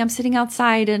with me. I'm sitting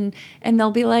outside. And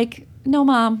they'll be like, no,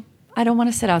 Mom, I don't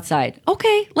want to sit outside.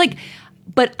 Okay.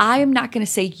 But I am not going to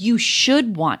say you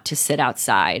should want to sit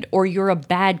outside or you're a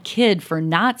bad kid for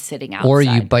not sitting outside. Or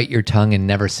you bite your tongue and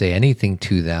never say anything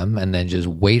to them and then just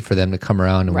wait for them to come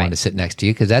around and want to sit next to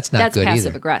you because that's not good either. That's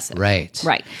passive aggressive. Right.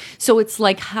 Right. So it's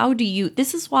like,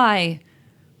 this is why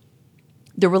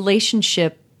the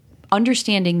relationship,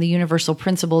 understanding the universal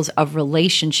principles of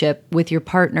relationship with your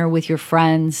partner, with your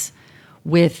friends,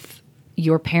 with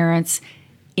your parents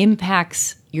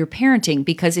impacts your parenting.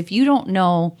 Because if you don't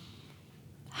know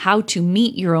how to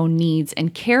meet your own needs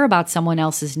and care about someone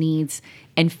else's needs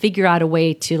and figure out a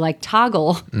way to like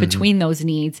toggle between those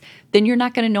needs, then you're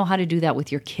not going to know how to do that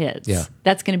with your kids. Yeah.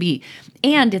 That's going to be,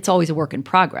 and it's always a work in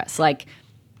progress. Like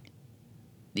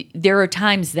there are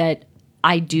times that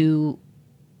I do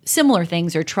similar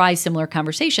things or try similar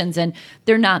conversations and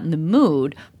they're not in the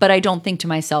mood, but I don't think to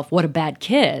myself, what a bad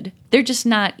kid. They're just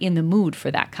not in the mood for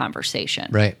that conversation.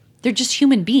 Right. They're just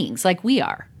human beings like we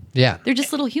are. Yeah. They're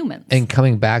just little humans. And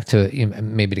coming back to,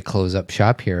 maybe to close up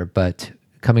shop here, but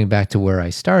coming back to where I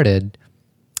started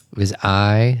was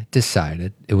I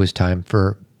decided it was time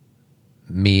for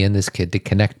me and this kid to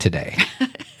connect today.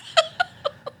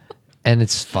 And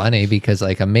it's funny because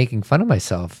like I'm making fun of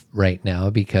myself right now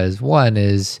because one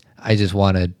is I just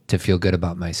wanted to feel good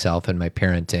about myself and my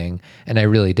parenting, and I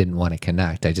really didn't want to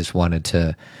connect. I just wanted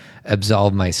to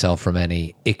absolve myself from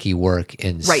any icky work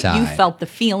inside. Right, you felt the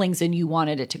feelings and you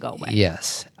wanted it to go away.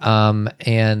 Yes.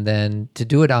 And then to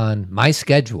do it on my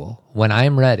schedule when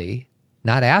I'm ready,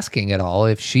 not asking at all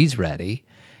if she's ready.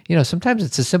 Sometimes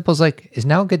it's as simple as like, is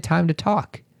now a good time to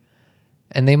talk?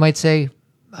 And they might say,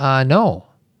 no,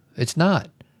 it's not.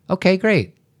 Okay,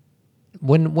 great.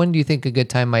 When do you think a good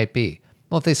time might be?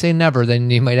 Well, if they say never, then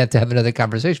you might have to have another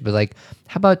conversation. But like,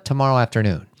 how about tomorrow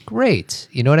afternoon? Great.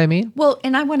 You know what I mean? Well,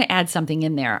 and I want to add something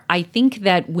in there. I think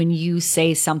that when you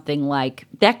say something like,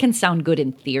 that can sound good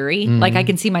in theory. Like I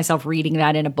can see myself reading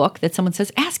that in a book that someone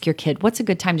says, ask your kid, what's a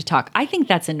good time to talk? I think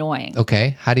that's annoying.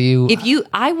 Okay. How do you...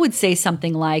 I would say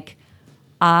something like,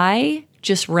 I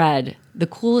just read the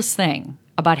coolest thing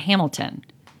about Hamilton.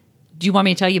 Do you want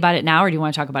me to tell you about it now or do you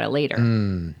want to talk about it later?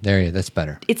 There you go. That's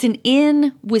better. It's an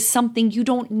in with something. You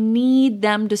don't need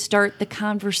them to start the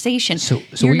conversation. So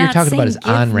what you're talking about is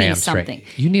on-ramps, right?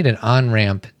 You need an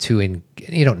on-ramp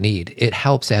you don't need. It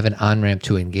helps to have an on-ramp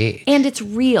to engage. And it's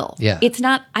real. Yeah. It's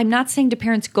not, I'm not saying to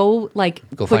parents, go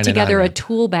put together a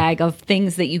tool bag of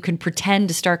things that you can pretend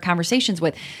to start conversations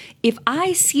with. If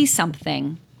I see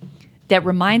something that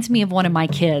reminds me of one of my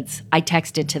kids, I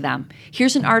text it to them.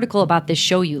 Here's an article about this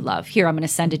show you love. Here, I'm going to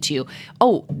send it to you.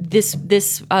 Oh, this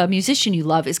musician you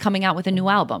love is coming out with a new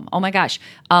album. Oh my gosh.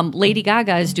 Lady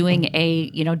Gaga is doing a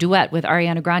duet with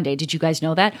Ariana Grande. Did you guys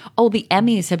know that? Oh, the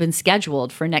Emmys have been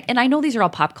scheduled for next. And I know these are all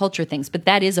pop culture things, but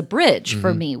that is a bridge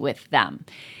for me with them.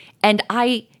 And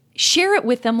I share it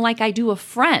with them like I do a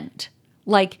friend.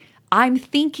 Like, I'm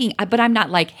thinking, but I'm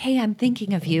not like, hey, I'm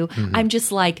thinking of you. I'm just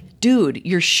like, dude,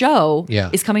 your show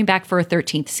is coming back for a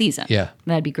 13th season. Yeah.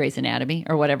 That'd be Grey's Anatomy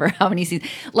or whatever, how many seasons.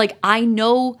 Like, I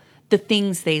know the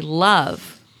things they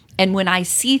love. And when I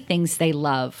see things they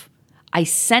love, I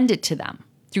send it to them.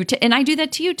 And I do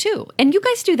that to you too. And you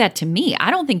guys do that to me. I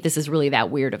don't think this is really that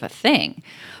weird of a thing.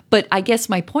 But I guess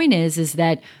my point is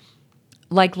that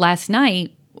like last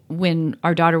night when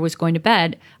our daughter was going to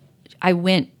bed, I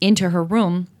went into her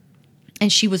room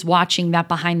and she was watching that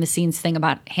behind the scenes thing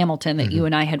about Hamilton that you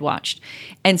and I had watched.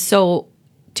 And so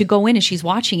to go in and she's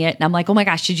watching it and I'm like, oh my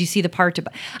gosh, did you see the part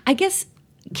about, I guess,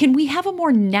 can we have a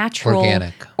more natural,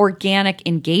 organic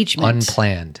engagement?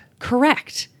 Unplanned.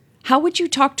 Correct. How would you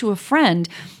talk to a friend?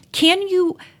 Can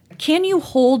you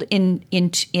hold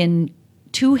in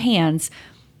two hands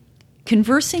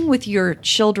conversing with your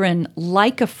children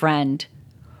like a friend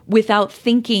without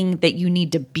thinking that you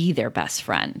need to be their best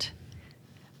friend?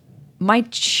 My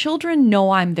children know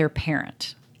I'm their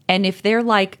parent. And if they're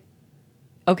like,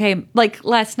 okay, like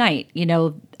last night,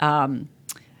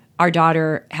 our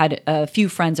daughter had a few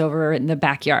friends over in the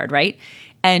backyard, right?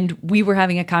 And we were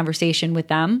having a conversation with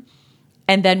them.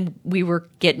 And then we were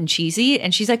getting cheesy.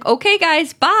 And she's like, okay,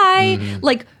 guys, bye.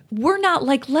 Like, we're not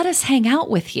like, let us hang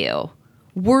out with you.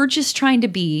 We're just trying to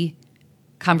be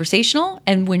conversational.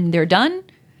 And when they're done,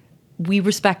 we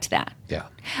respect that. Yeah.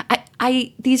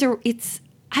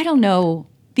 I don't know.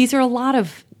 These are a lot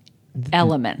of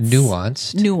elements.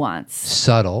 Nuanced.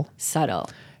 Subtle.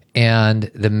 And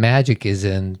the magic is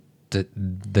in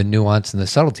the nuance and the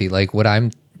subtlety. Like what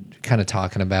I'm kind of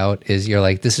talking about is you're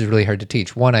like, this is really hard to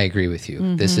teach. One, I agree with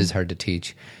you. This is hard to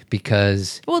teach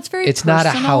because it's personal. Not a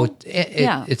how.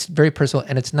 It's very personal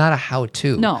and it's not a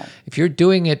how-to. No. If you're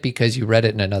doing it because you read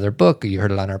it in another book or you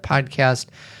heard it on our podcast,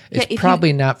 it's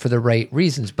probably not for the right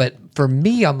reasons. But for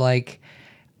me, I'm like,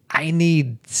 I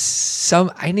need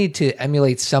to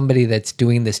emulate somebody that's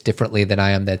doing this differently than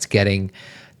I am, that's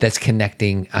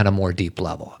connecting on a more deep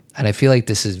level. And I feel like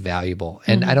this is valuable.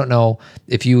 And I don't know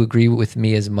if you agree with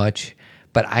me as much,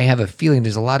 but I have a feeling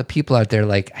there's a lot of people out there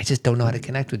like, I just don't know how to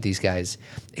connect with these guys.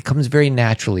 It comes very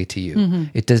naturally to you.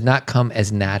 It does not come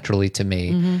as naturally to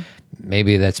me.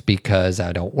 Maybe that's because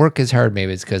I don't work as hard.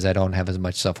 Maybe it's because I don't have as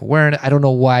much self-awareness. I don't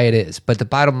know why it is. But the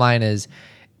bottom line is,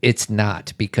 it's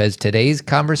not, because today's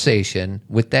conversation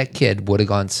with that kid would have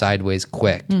gone sideways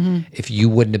quick if you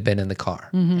wouldn't have been in the car.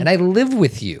 And I live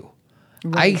with you.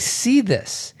 Right. I see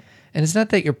this. And it's not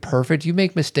that you're perfect. You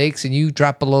make mistakes and you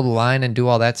drop below the line and do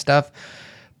all that stuff.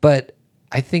 But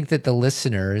I think that the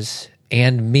listeners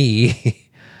and me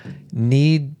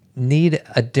need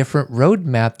a different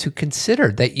roadmap to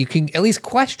consider, that you can at least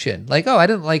question. Like, oh, I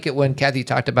didn't like it when Kathy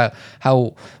talked about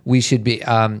how we should be,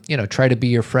 try to be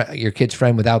your friend, your kid's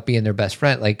friend without being their best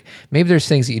friend. Like, maybe there's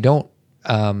things that you don't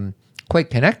quite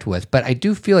connect with, but I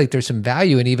do feel like there's some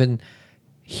value in even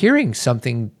hearing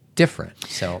something different.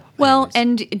 So, well,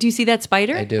 and do you see that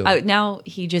spider? I do. Now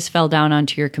he just fell down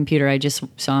onto your computer. I just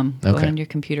saw him go onto your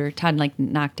computer. Todd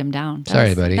knocked him down.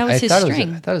 Sorry, buddy. That was his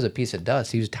string. I thought it was a piece of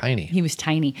dust. He was tiny. He was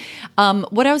tiny.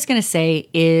 What I was going to say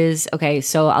is, okay,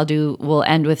 so we'll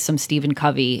end with some Stephen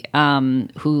Covey,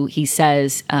 who he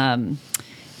says, with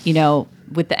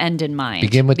the end in mind.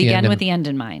 Begin with the end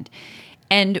in mind.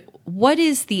 And what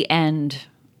is the end?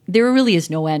 There really is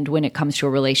no end when it comes to a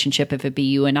relationship, if it be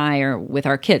you and I or with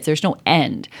our kids. There's no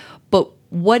end. But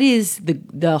what is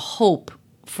the hope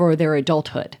for their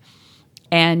adulthood?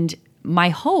 And my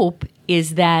hope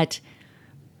is that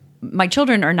my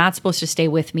children are not supposed to stay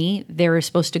with me. They're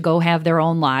supposed to go have their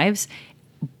own lives.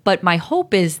 But my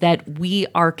hope is that we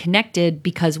are connected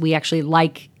because we actually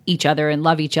like each other and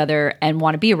love each other and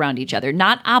want to be around each other.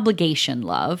 Not obligation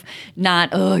love, not,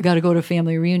 oh, I got to go to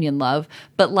family reunion love,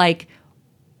 but like,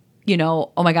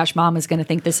 oh my gosh, mom is going to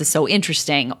think this is so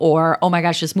interesting, or, oh my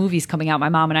gosh, this movie's coming out, my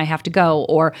mom and I have to go,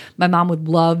 or my mom would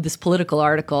love this political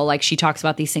article. Like, she talks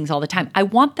about these things all the time. I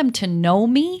want them to know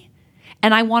me,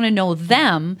 and I want to know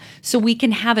them so we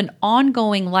can have an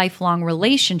ongoing lifelong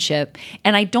relationship.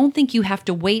 And I don't think you have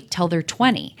to wait till they're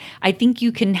 20. I think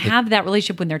you can have that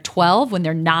relationship when they're 12, when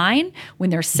they're 9, when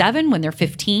they're 7, when they're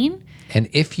 15. And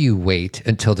if you wait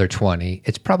until they're 20,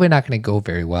 it's probably not going to go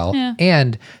very well. Yeah.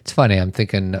 And it's funny, I'm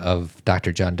thinking of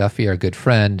Dr. John Duffy, our good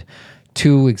friend.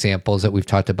 2 examples that we've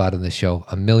talked about on the show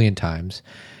a million times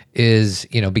is,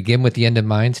 begin with the end in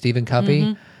mind, Stephen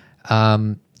Covey.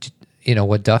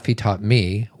 What Duffy taught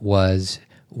me was,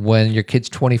 when your kid's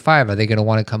 25, are they going to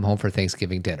want to come home for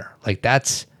Thanksgiving dinner? Like,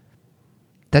 that's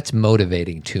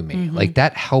motivating to me. Like,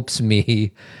 that helps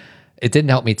me. It didn't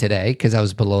help me today because I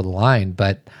was below the line,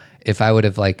 but if I would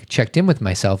have checked in with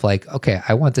myself, okay,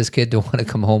 I want this kid to want to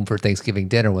come home for Thanksgiving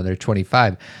dinner when they're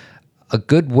 25. A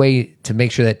good way to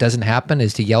make sure that doesn't happen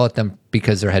is to yell at them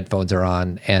because their headphones are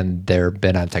on and they've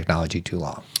been on technology too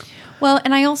long. Well,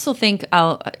 and I also think,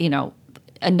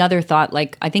 another thought,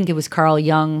 I think it was Carl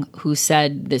Jung who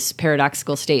said this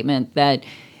paradoxical statement that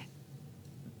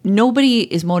nobody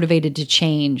is motivated to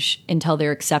change until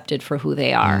they're accepted for who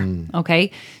they are. Okay?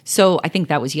 So I think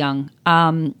that was Jung,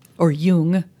 or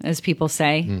Jung, as people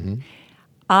say.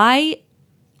 I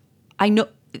know,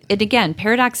 and again,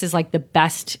 paradox is the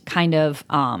best kind of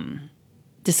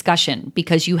discussion,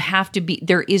 because you have to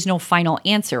there is no final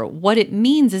answer. What it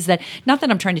means is that, not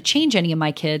that I'm trying to change any of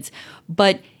my kids,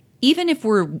 but even if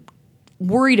we're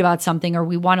worried about something or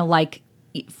we want to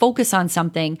focus on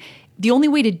something, the only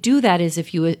way to do that is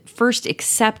if you first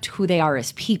accept who they are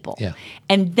as people. Yeah.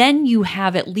 And then you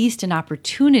have at least an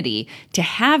opportunity to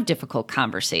have difficult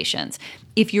conversations.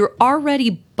 If you're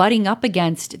already butting up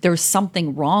against there's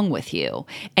something wrong with you,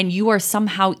 and you are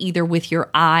somehow either with your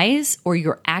eyes or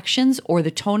your actions or the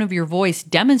tone of your voice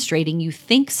demonstrating you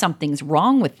think something's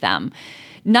wrong with them,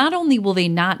 not only will they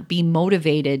not be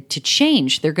motivated to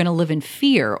change, they're going to live in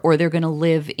fear, or they're going to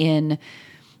live in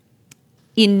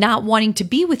not wanting to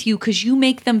be with you because you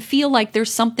make them feel like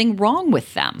there's something wrong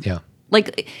with them. Yeah.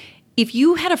 If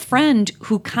you had a friend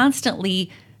who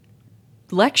constantly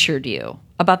lectured you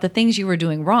about the things you were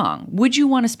doing wrong, would you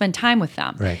want to spend time with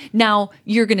them? Right. Now,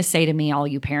 you're going to say to me, all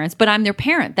you parents, but I'm their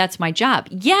parent. That's my job.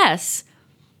 Yes,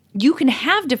 you can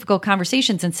have difficult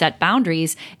conversations and set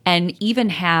boundaries and even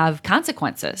have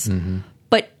consequences.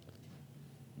 But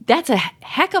that's a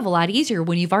heck of a lot easier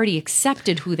when you've already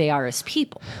accepted who they are as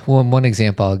people. Well, and one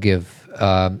example I'll give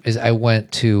is I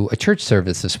went to a church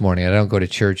service this morning. I don't go to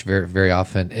church very, very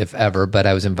often, if ever, but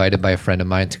I was invited by a friend of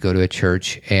mine to go to a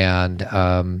church, and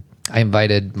I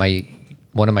invited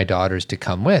one of my daughters to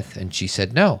come with, and she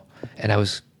said no. And I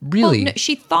was really... Well, no,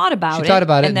 she thought about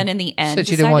it, and then in the end said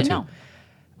she didn't want to. No.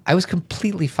 I was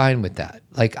completely fine with that.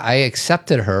 I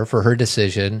accepted her for her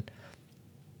decision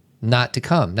not to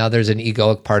come. Now, there's an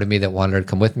egoic part of me that wanted her to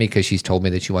come with me because she's told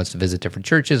me that she wants to visit different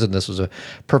churches, and this was a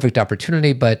perfect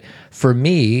opportunity. But for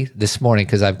me this morning,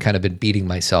 because I've kind of been beating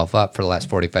myself up for the last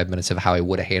 45 minutes of how I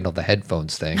would have handled the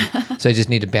headphones thing, so I just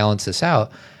need to balance this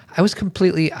out. I was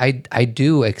completely, I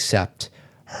do accept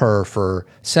her for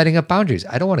setting up boundaries.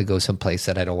 I don't want to go someplace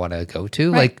that I don't want to go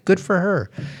to. Right. Like, good for her.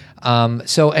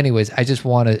 So anyways, I just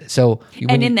want to,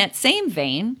 and in that same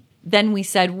vein, then we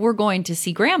said, we're going to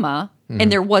see grandma, and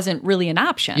there wasn't really an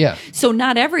option. Yeah. So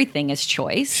not everything is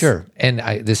choice. Sure. And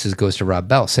goes to Rob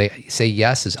Bell. Say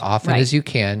yes as often Right. as you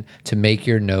can to make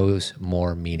your no's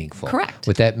more meaningful. Correct.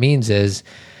 What that means is,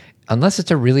 unless it's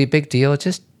a really big deal,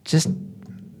 just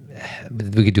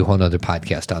we could do a whole nother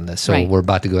podcast on this. So Right. we're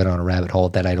about to go down a rabbit hole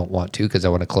that I don't want to because I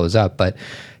want to close up. But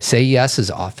say yes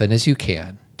as often as you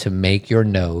can to make your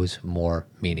no's more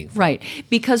meaningful. Right.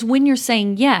 Because when you're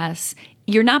saying yes,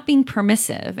 you're not being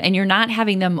permissive and you're not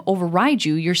having them override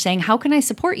you. You're saying, how can I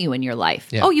support you in your life?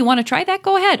 Yeah. Oh, you want to try that?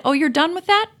 Go ahead. Oh, you're done with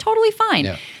that? Totally fine.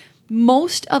 Yeah.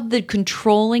 Most of the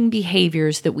controlling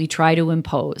behaviors that we try to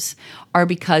impose are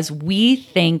because we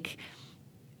think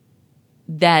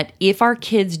that if our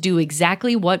kids do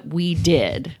exactly what we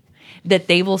did, that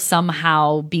they will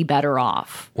somehow be better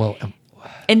off. Well,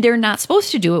 And they're not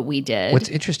supposed to do what we did. what's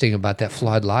interesting about that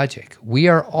flawed logic, we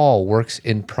are all works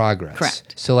in progress.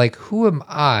 Correct. So, like, who am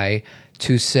I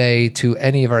to say to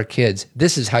any of our kids,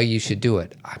 this is how you should do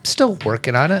it? I'm still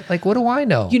working on it. Like, what do I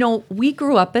know? You know, we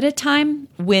grew up at a time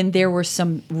when there were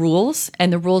some rules,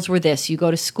 and the rules were this: you go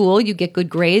to school, you get good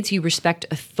grades, you respect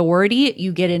authority,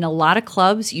 you get in a lot of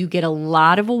clubs, you get a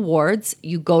lot of awards,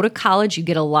 you go to college, you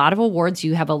get a lot of awards,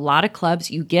 you have a lot of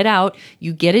clubs, you get out,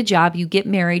 you get a job, you get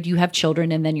married, you have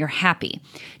children, and then you're happy.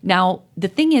 Now, the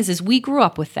thing is we grew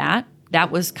up with that. That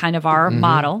was kind of our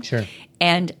model. Sure.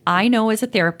 And I know as a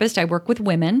therapist, I work with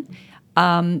women.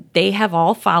 They have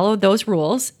all followed those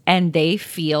rules and they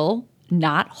feel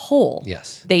not whole.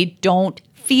 Yes. They don't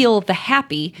feel the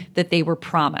happy that they were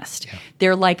promised. Yeah.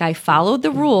 They're like, I followed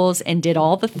the rules and did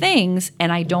all the things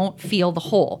and I don't feel the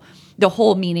whole. The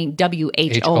whole meaning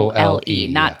WHOLE,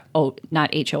 not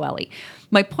HOLE.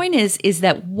 My point is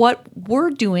that what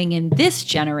we're doing in this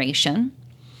generation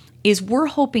is we're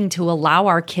hoping to allow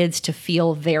our kids to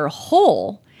feel they're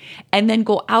whole and then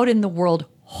go out in the world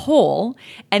whole,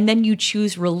 and then you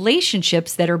choose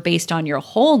relationships that are based on your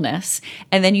wholeness,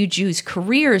 and then you choose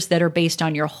careers that are based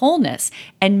on your wholeness,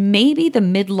 and maybe the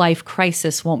midlife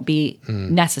crisis won't be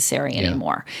necessary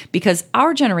anymore, because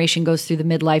our generation goes through the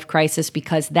midlife crisis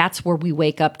because that's where we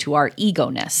wake up to our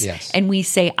ego-ness. Yes. And we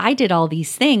say, I did all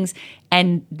these things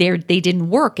and they didn't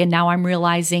work, and now I'm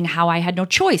realizing how I had no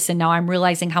choice, and now I'm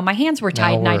realizing how my hands were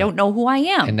tied and I don't know who I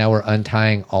am. And now we're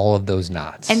untying all of those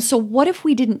knots. And so what if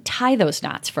we didn't tie those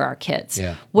knots for our kids?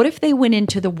 Yeah. What if they went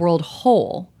into the world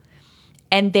whole,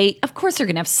 and they, of course, they're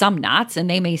going to have some knots, and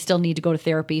they may still need to go to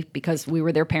therapy because we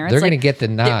were their parents. They're going to get the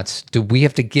knots. Do we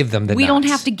have to give them the knots? We don't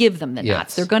have to give them the Yes.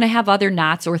 knots. They're going to have other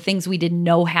knots or things we didn't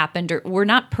know happened, or we're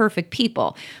not perfect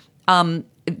people.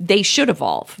 They should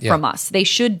evolve from us. They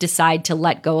should decide to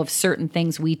let go of certain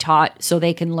things we taught so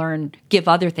they can learn, give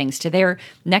other things to their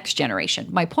next generation.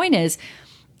 My point is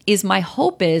my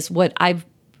hope is what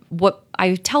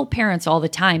I tell parents all the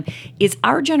time is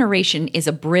our generation is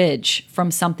a bridge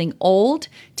from something old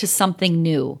to something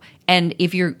new. And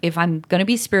if I'm going to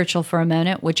be spiritual for a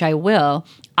minute, which I will,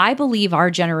 I believe our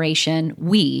generation,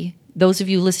 those of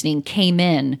you listening, came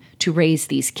in to raise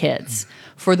these kids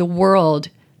for the world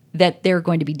that they're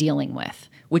going to be dealing with,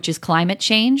 which is climate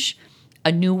change,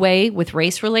 a new way with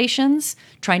race relations,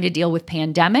 trying to deal with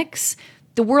pandemics.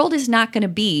 The world is not going to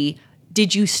be,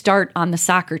 did you start on the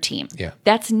soccer team? Yeah.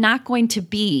 That's not going to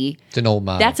be. It's an old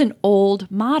model. That's an old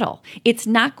model. It's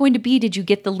not going to be, did you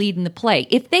get the lead in the play?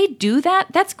 If they do that,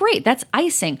 that's great. That's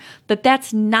icing. But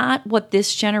that's not what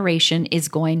this generation is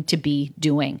going to be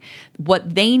doing.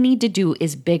 What they need to do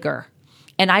is bigger.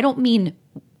 And I don't mean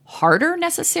harder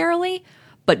necessarily,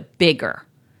 but bigger.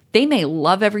 They may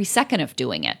love every second of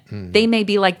doing it. Mm-hmm. They may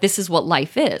be like, this is what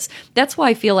life is. That's why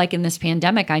I feel like in this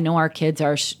pandemic, I know our kids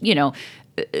are,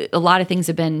 a lot of things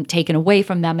have been taken away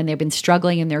from them and they've been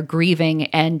struggling and they're grieving,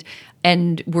 and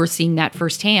we're seeing that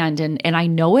firsthand. And I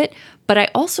know it, but I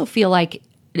also feel like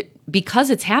because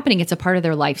it's happening, it's a part of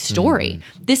their life story.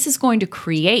 Mm-hmm. This is going to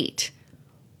create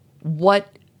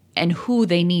what and who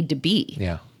they need to be.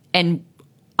 Yeah. And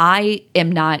I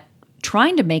am not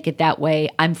trying to make it that way.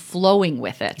 I'm flowing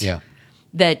with it. Yeah.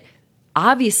 That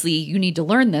obviously you need to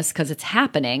learn this because it's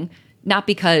happening, not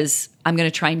because I'm going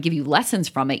to try and give you lessons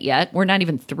from it yet. We're not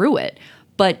even through it.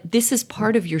 But this is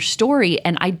part of your story,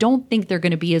 and I don't think they're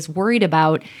going to be as worried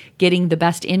about getting the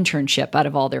best internship out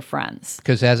of all their friends.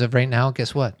 Because as of right now,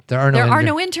 guess what? There are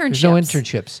no internships. There's no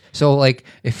internships. So, like,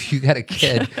 if you got a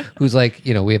kid who's like,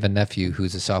 we have a nephew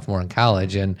who's a sophomore in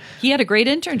college, and he had a great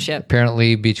internship.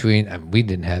 Apparently, we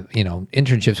didn't have,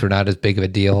 internships were not as big of a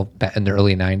deal back in the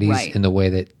early 90s in the way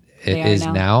that it is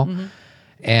now. Mm-hmm.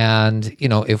 And,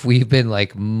 if we've been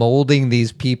like molding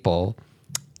these people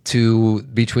to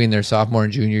between their sophomore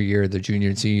and junior year, their junior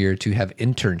and senior year to have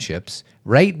internships,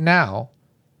 right now,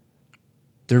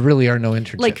 there really are no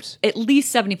internships. Like at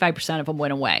least 75% of them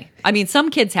went away. I mean, some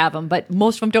kids have them, but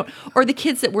most of them don't. Or the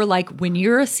kids that were like, when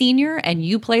you're a senior and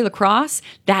you play lacrosse,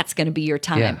 that's going to be your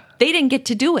time. Yeah. They didn't get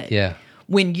to do it. Yeah.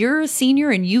 When you're a senior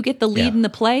and you get the lead in the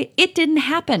play, it didn't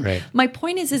happen. Right. My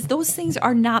point is those things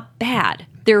are not bad.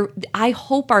 I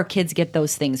hope our kids get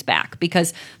those things back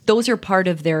because those are part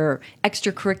of their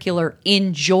extracurricular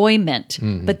enjoyment.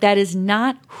 But that is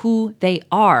not who they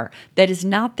are. That is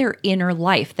not their inner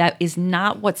life. That is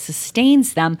not what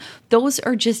sustains them. Those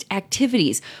are just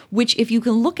activities, which if you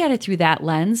can look at it through that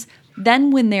lens,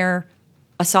 then when they're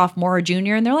a sophomore or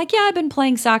junior and they're like, yeah, I've been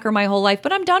playing soccer my whole life,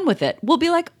 but I'm done with it. We'll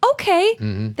be like, okay,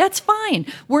 that's fine.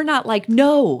 We're not like,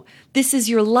 no, this is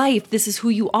your life. This is who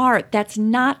you are. That's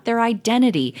not their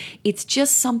identity. It's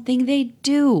just something they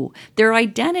do. Their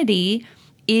identity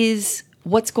is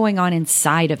what's going on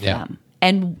inside of them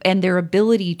and their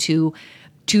ability to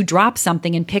drop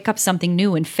something and pick up something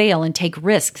new and fail and take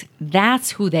risks.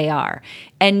 That's who they are.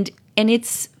 And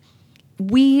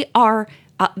we are.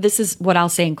 This is what I'll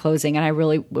say in closing, and I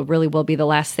really will be the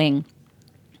last thing.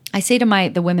 I say to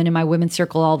the women in my women's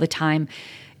circle all the time,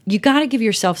 you got to give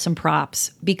yourself some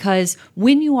props because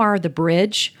when you are the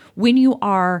bridge, when you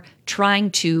are trying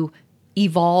to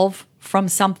evolve from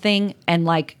something and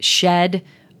like shed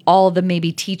all the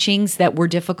maybe teachings that were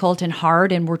difficult and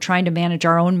hard, and we're trying to manage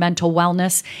our own mental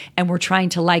wellness, and we're trying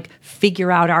to like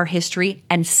figure out our history,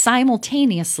 and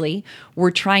simultaneously we're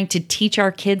trying to teach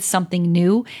our kids something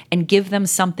new and give them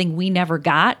something we never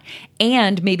got,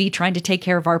 and maybe trying to take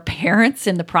care of our parents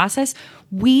in the process.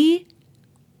 We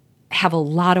have a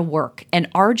lot of work, and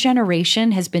our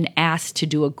generation has been asked to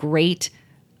do a great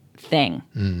thing.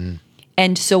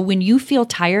 And so when you feel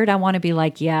tired, I want to be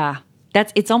like, yeah,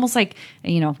 it's almost like,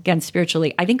 again,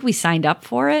 spiritually, I think we signed up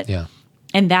for it. Yeah.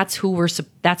 And that's what we're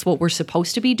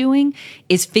supposed to be doing,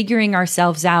 is figuring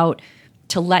ourselves out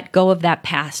to let go of that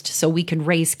past so we can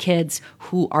raise kids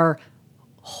who are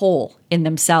whole in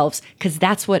themselves, because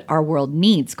that's what our world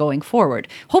needs going forward.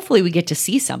 Hopefully we get to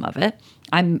see some of it.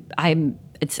 I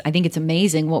think it's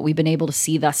amazing what we've been able to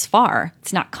see thus far.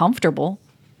 It's not comfortable.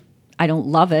 I don't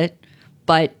love it,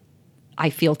 but I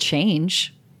feel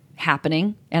change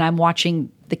happening, and I'm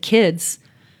watching the kids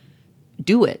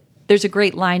do it. There's a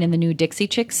great line in the new Dixie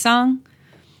Chicks song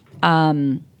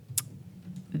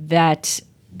that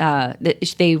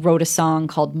they wrote a song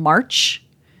called March,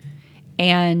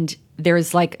 and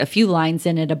there's like a few lines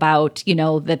in it about,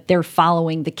 that they're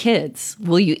following the kids.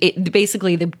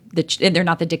 Basically and they're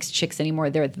not the Dixie Chicks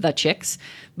anymore, they're the Chicks,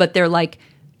 but they're like,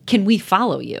 can we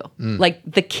follow you? Like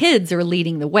the kids are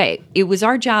leading the way. It was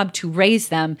our job to raise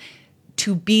them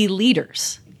to be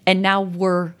leaders, and now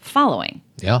we're following.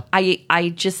 Yeah.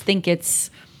 I just think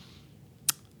it's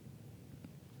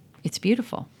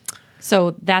beautiful.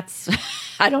 So that's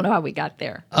I don't know how we got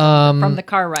there from the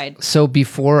car ride. So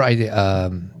before I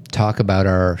talk about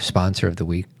our sponsor of the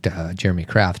week, Jeremy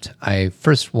Kraft, I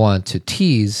first want to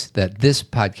tease that this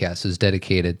podcast is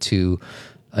dedicated to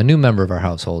a new member of our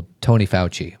household, Tony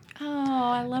Fauci.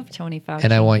 I love Tony Fauci.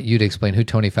 And I want you to explain who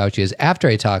Tony Fauci is after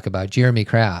I talk about Jeremy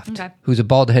Kraft, who's a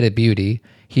bald-headed beauty.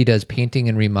 He does painting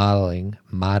and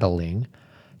modeling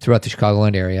throughout the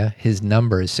Chicagoland area. His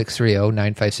number is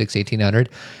 630-956-1800.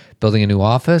 Building a new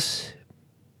office,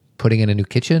 putting in a new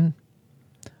kitchen,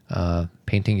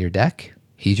 painting your deck.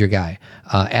 He's your guy.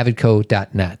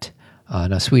 Avidco.net.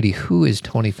 Now, sweetie, who is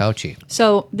Tony Fauci?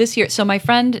 So this year, my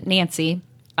friend Nancy,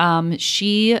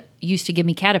 she used to give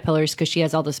me caterpillars because she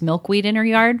has all this milkweed in her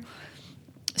yard.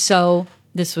 So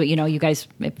this, you guys,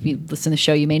 if you listen to the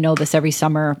show, you may know this. Every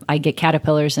summer I get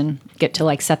caterpillars and get to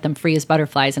like set them free as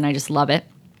butterflies, and I just love it.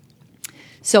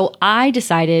 So I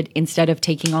decided, instead of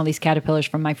taking all these caterpillars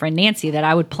from my friend Nancy, that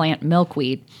I would plant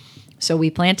milkweed. So we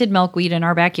planted milkweed in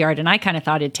our backyard, and I kind of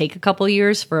thought it'd take a couple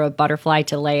years for a butterfly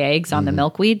to lay eggs on the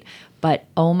milkweed. But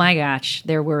oh my gosh,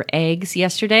 there were eggs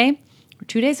yesterday.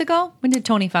 2 days ago? When did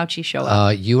Tony Fauci show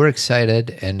up? You were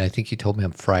excited, and I think you told me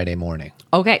on Friday morning.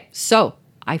 Okay, so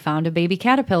I found a baby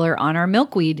caterpillar on our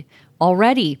milkweed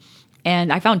already.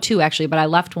 And I found two, actually, but I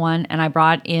left one, and I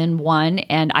brought in one,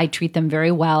 and I treat them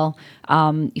very well.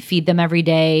 Feed them every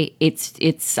day.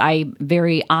 I'm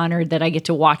very honored that I get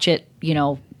to watch it,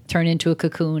 turn into a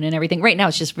cocoon and everything. Right now,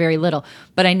 it's just very little.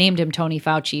 But I named him Tony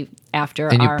Fauci after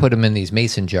And you put them in these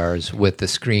mason jars with the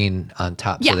screen on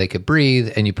top so they could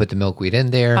breathe, and you put the milkweed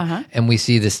in there, and we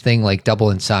see this thing like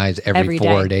double in size every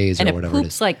 4 days or whatever it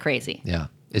poops like crazy. Yeah.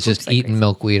 It's just eating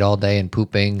milkweed all day and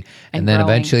pooping, and then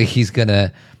growing. eventually he's going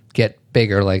to get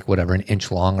bigger, like whatever, an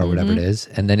inch long or whatever it is.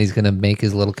 And then he's going to make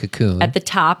his little cocoon. At the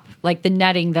top, like the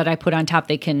netting that I put on top,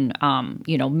 they can,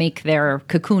 make their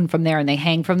cocoon from there and they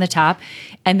hang from the top.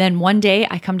 And then one day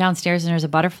I come downstairs and there's a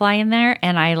butterfly in there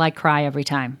and I like cry every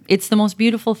time. It's the most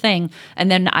beautiful thing. And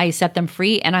then I set them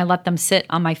free and I let them sit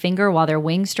on my finger while their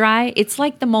wings dry. It's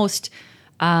like the most...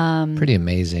 pretty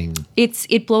amazing.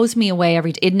 It blows me away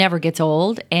it never gets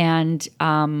old. And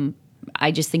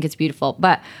I just think it's beautiful.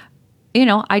 But...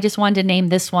 I just wanted to name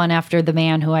this one after the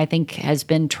man who I think has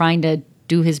been trying to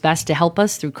do his best to help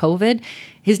us through COVID.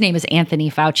 His name is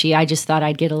Anthony Fauci. I just thought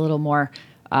I'd get a little more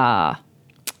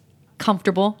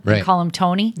comfortable and call him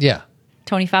Tony. Yeah.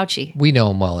 Tony Fauci. We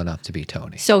know him well enough to be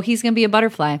Tony. So he's going to be a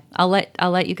butterfly. I'll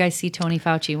let you guys see Tony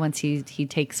Fauci once he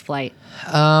takes flight.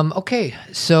 Okay.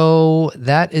 So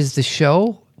that is the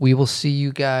show. We will see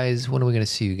you guys. When are we going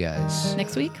to see you guys?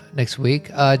 Next week? Next week.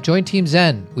 Join Team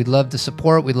Zen. We'd love the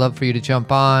support. We'd love for you to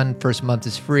jump on. First month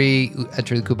is free.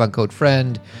 Enter the coupon code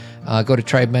FRIEND. Go to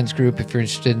Tribe Men's Group if you're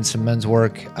interested in some men's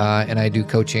work. And I do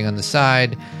coaching on the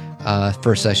side.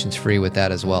 First session's free with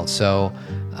that as well. So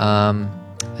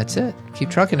that's it. Keep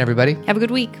trucking, everybody. Have a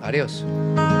good week. Adios.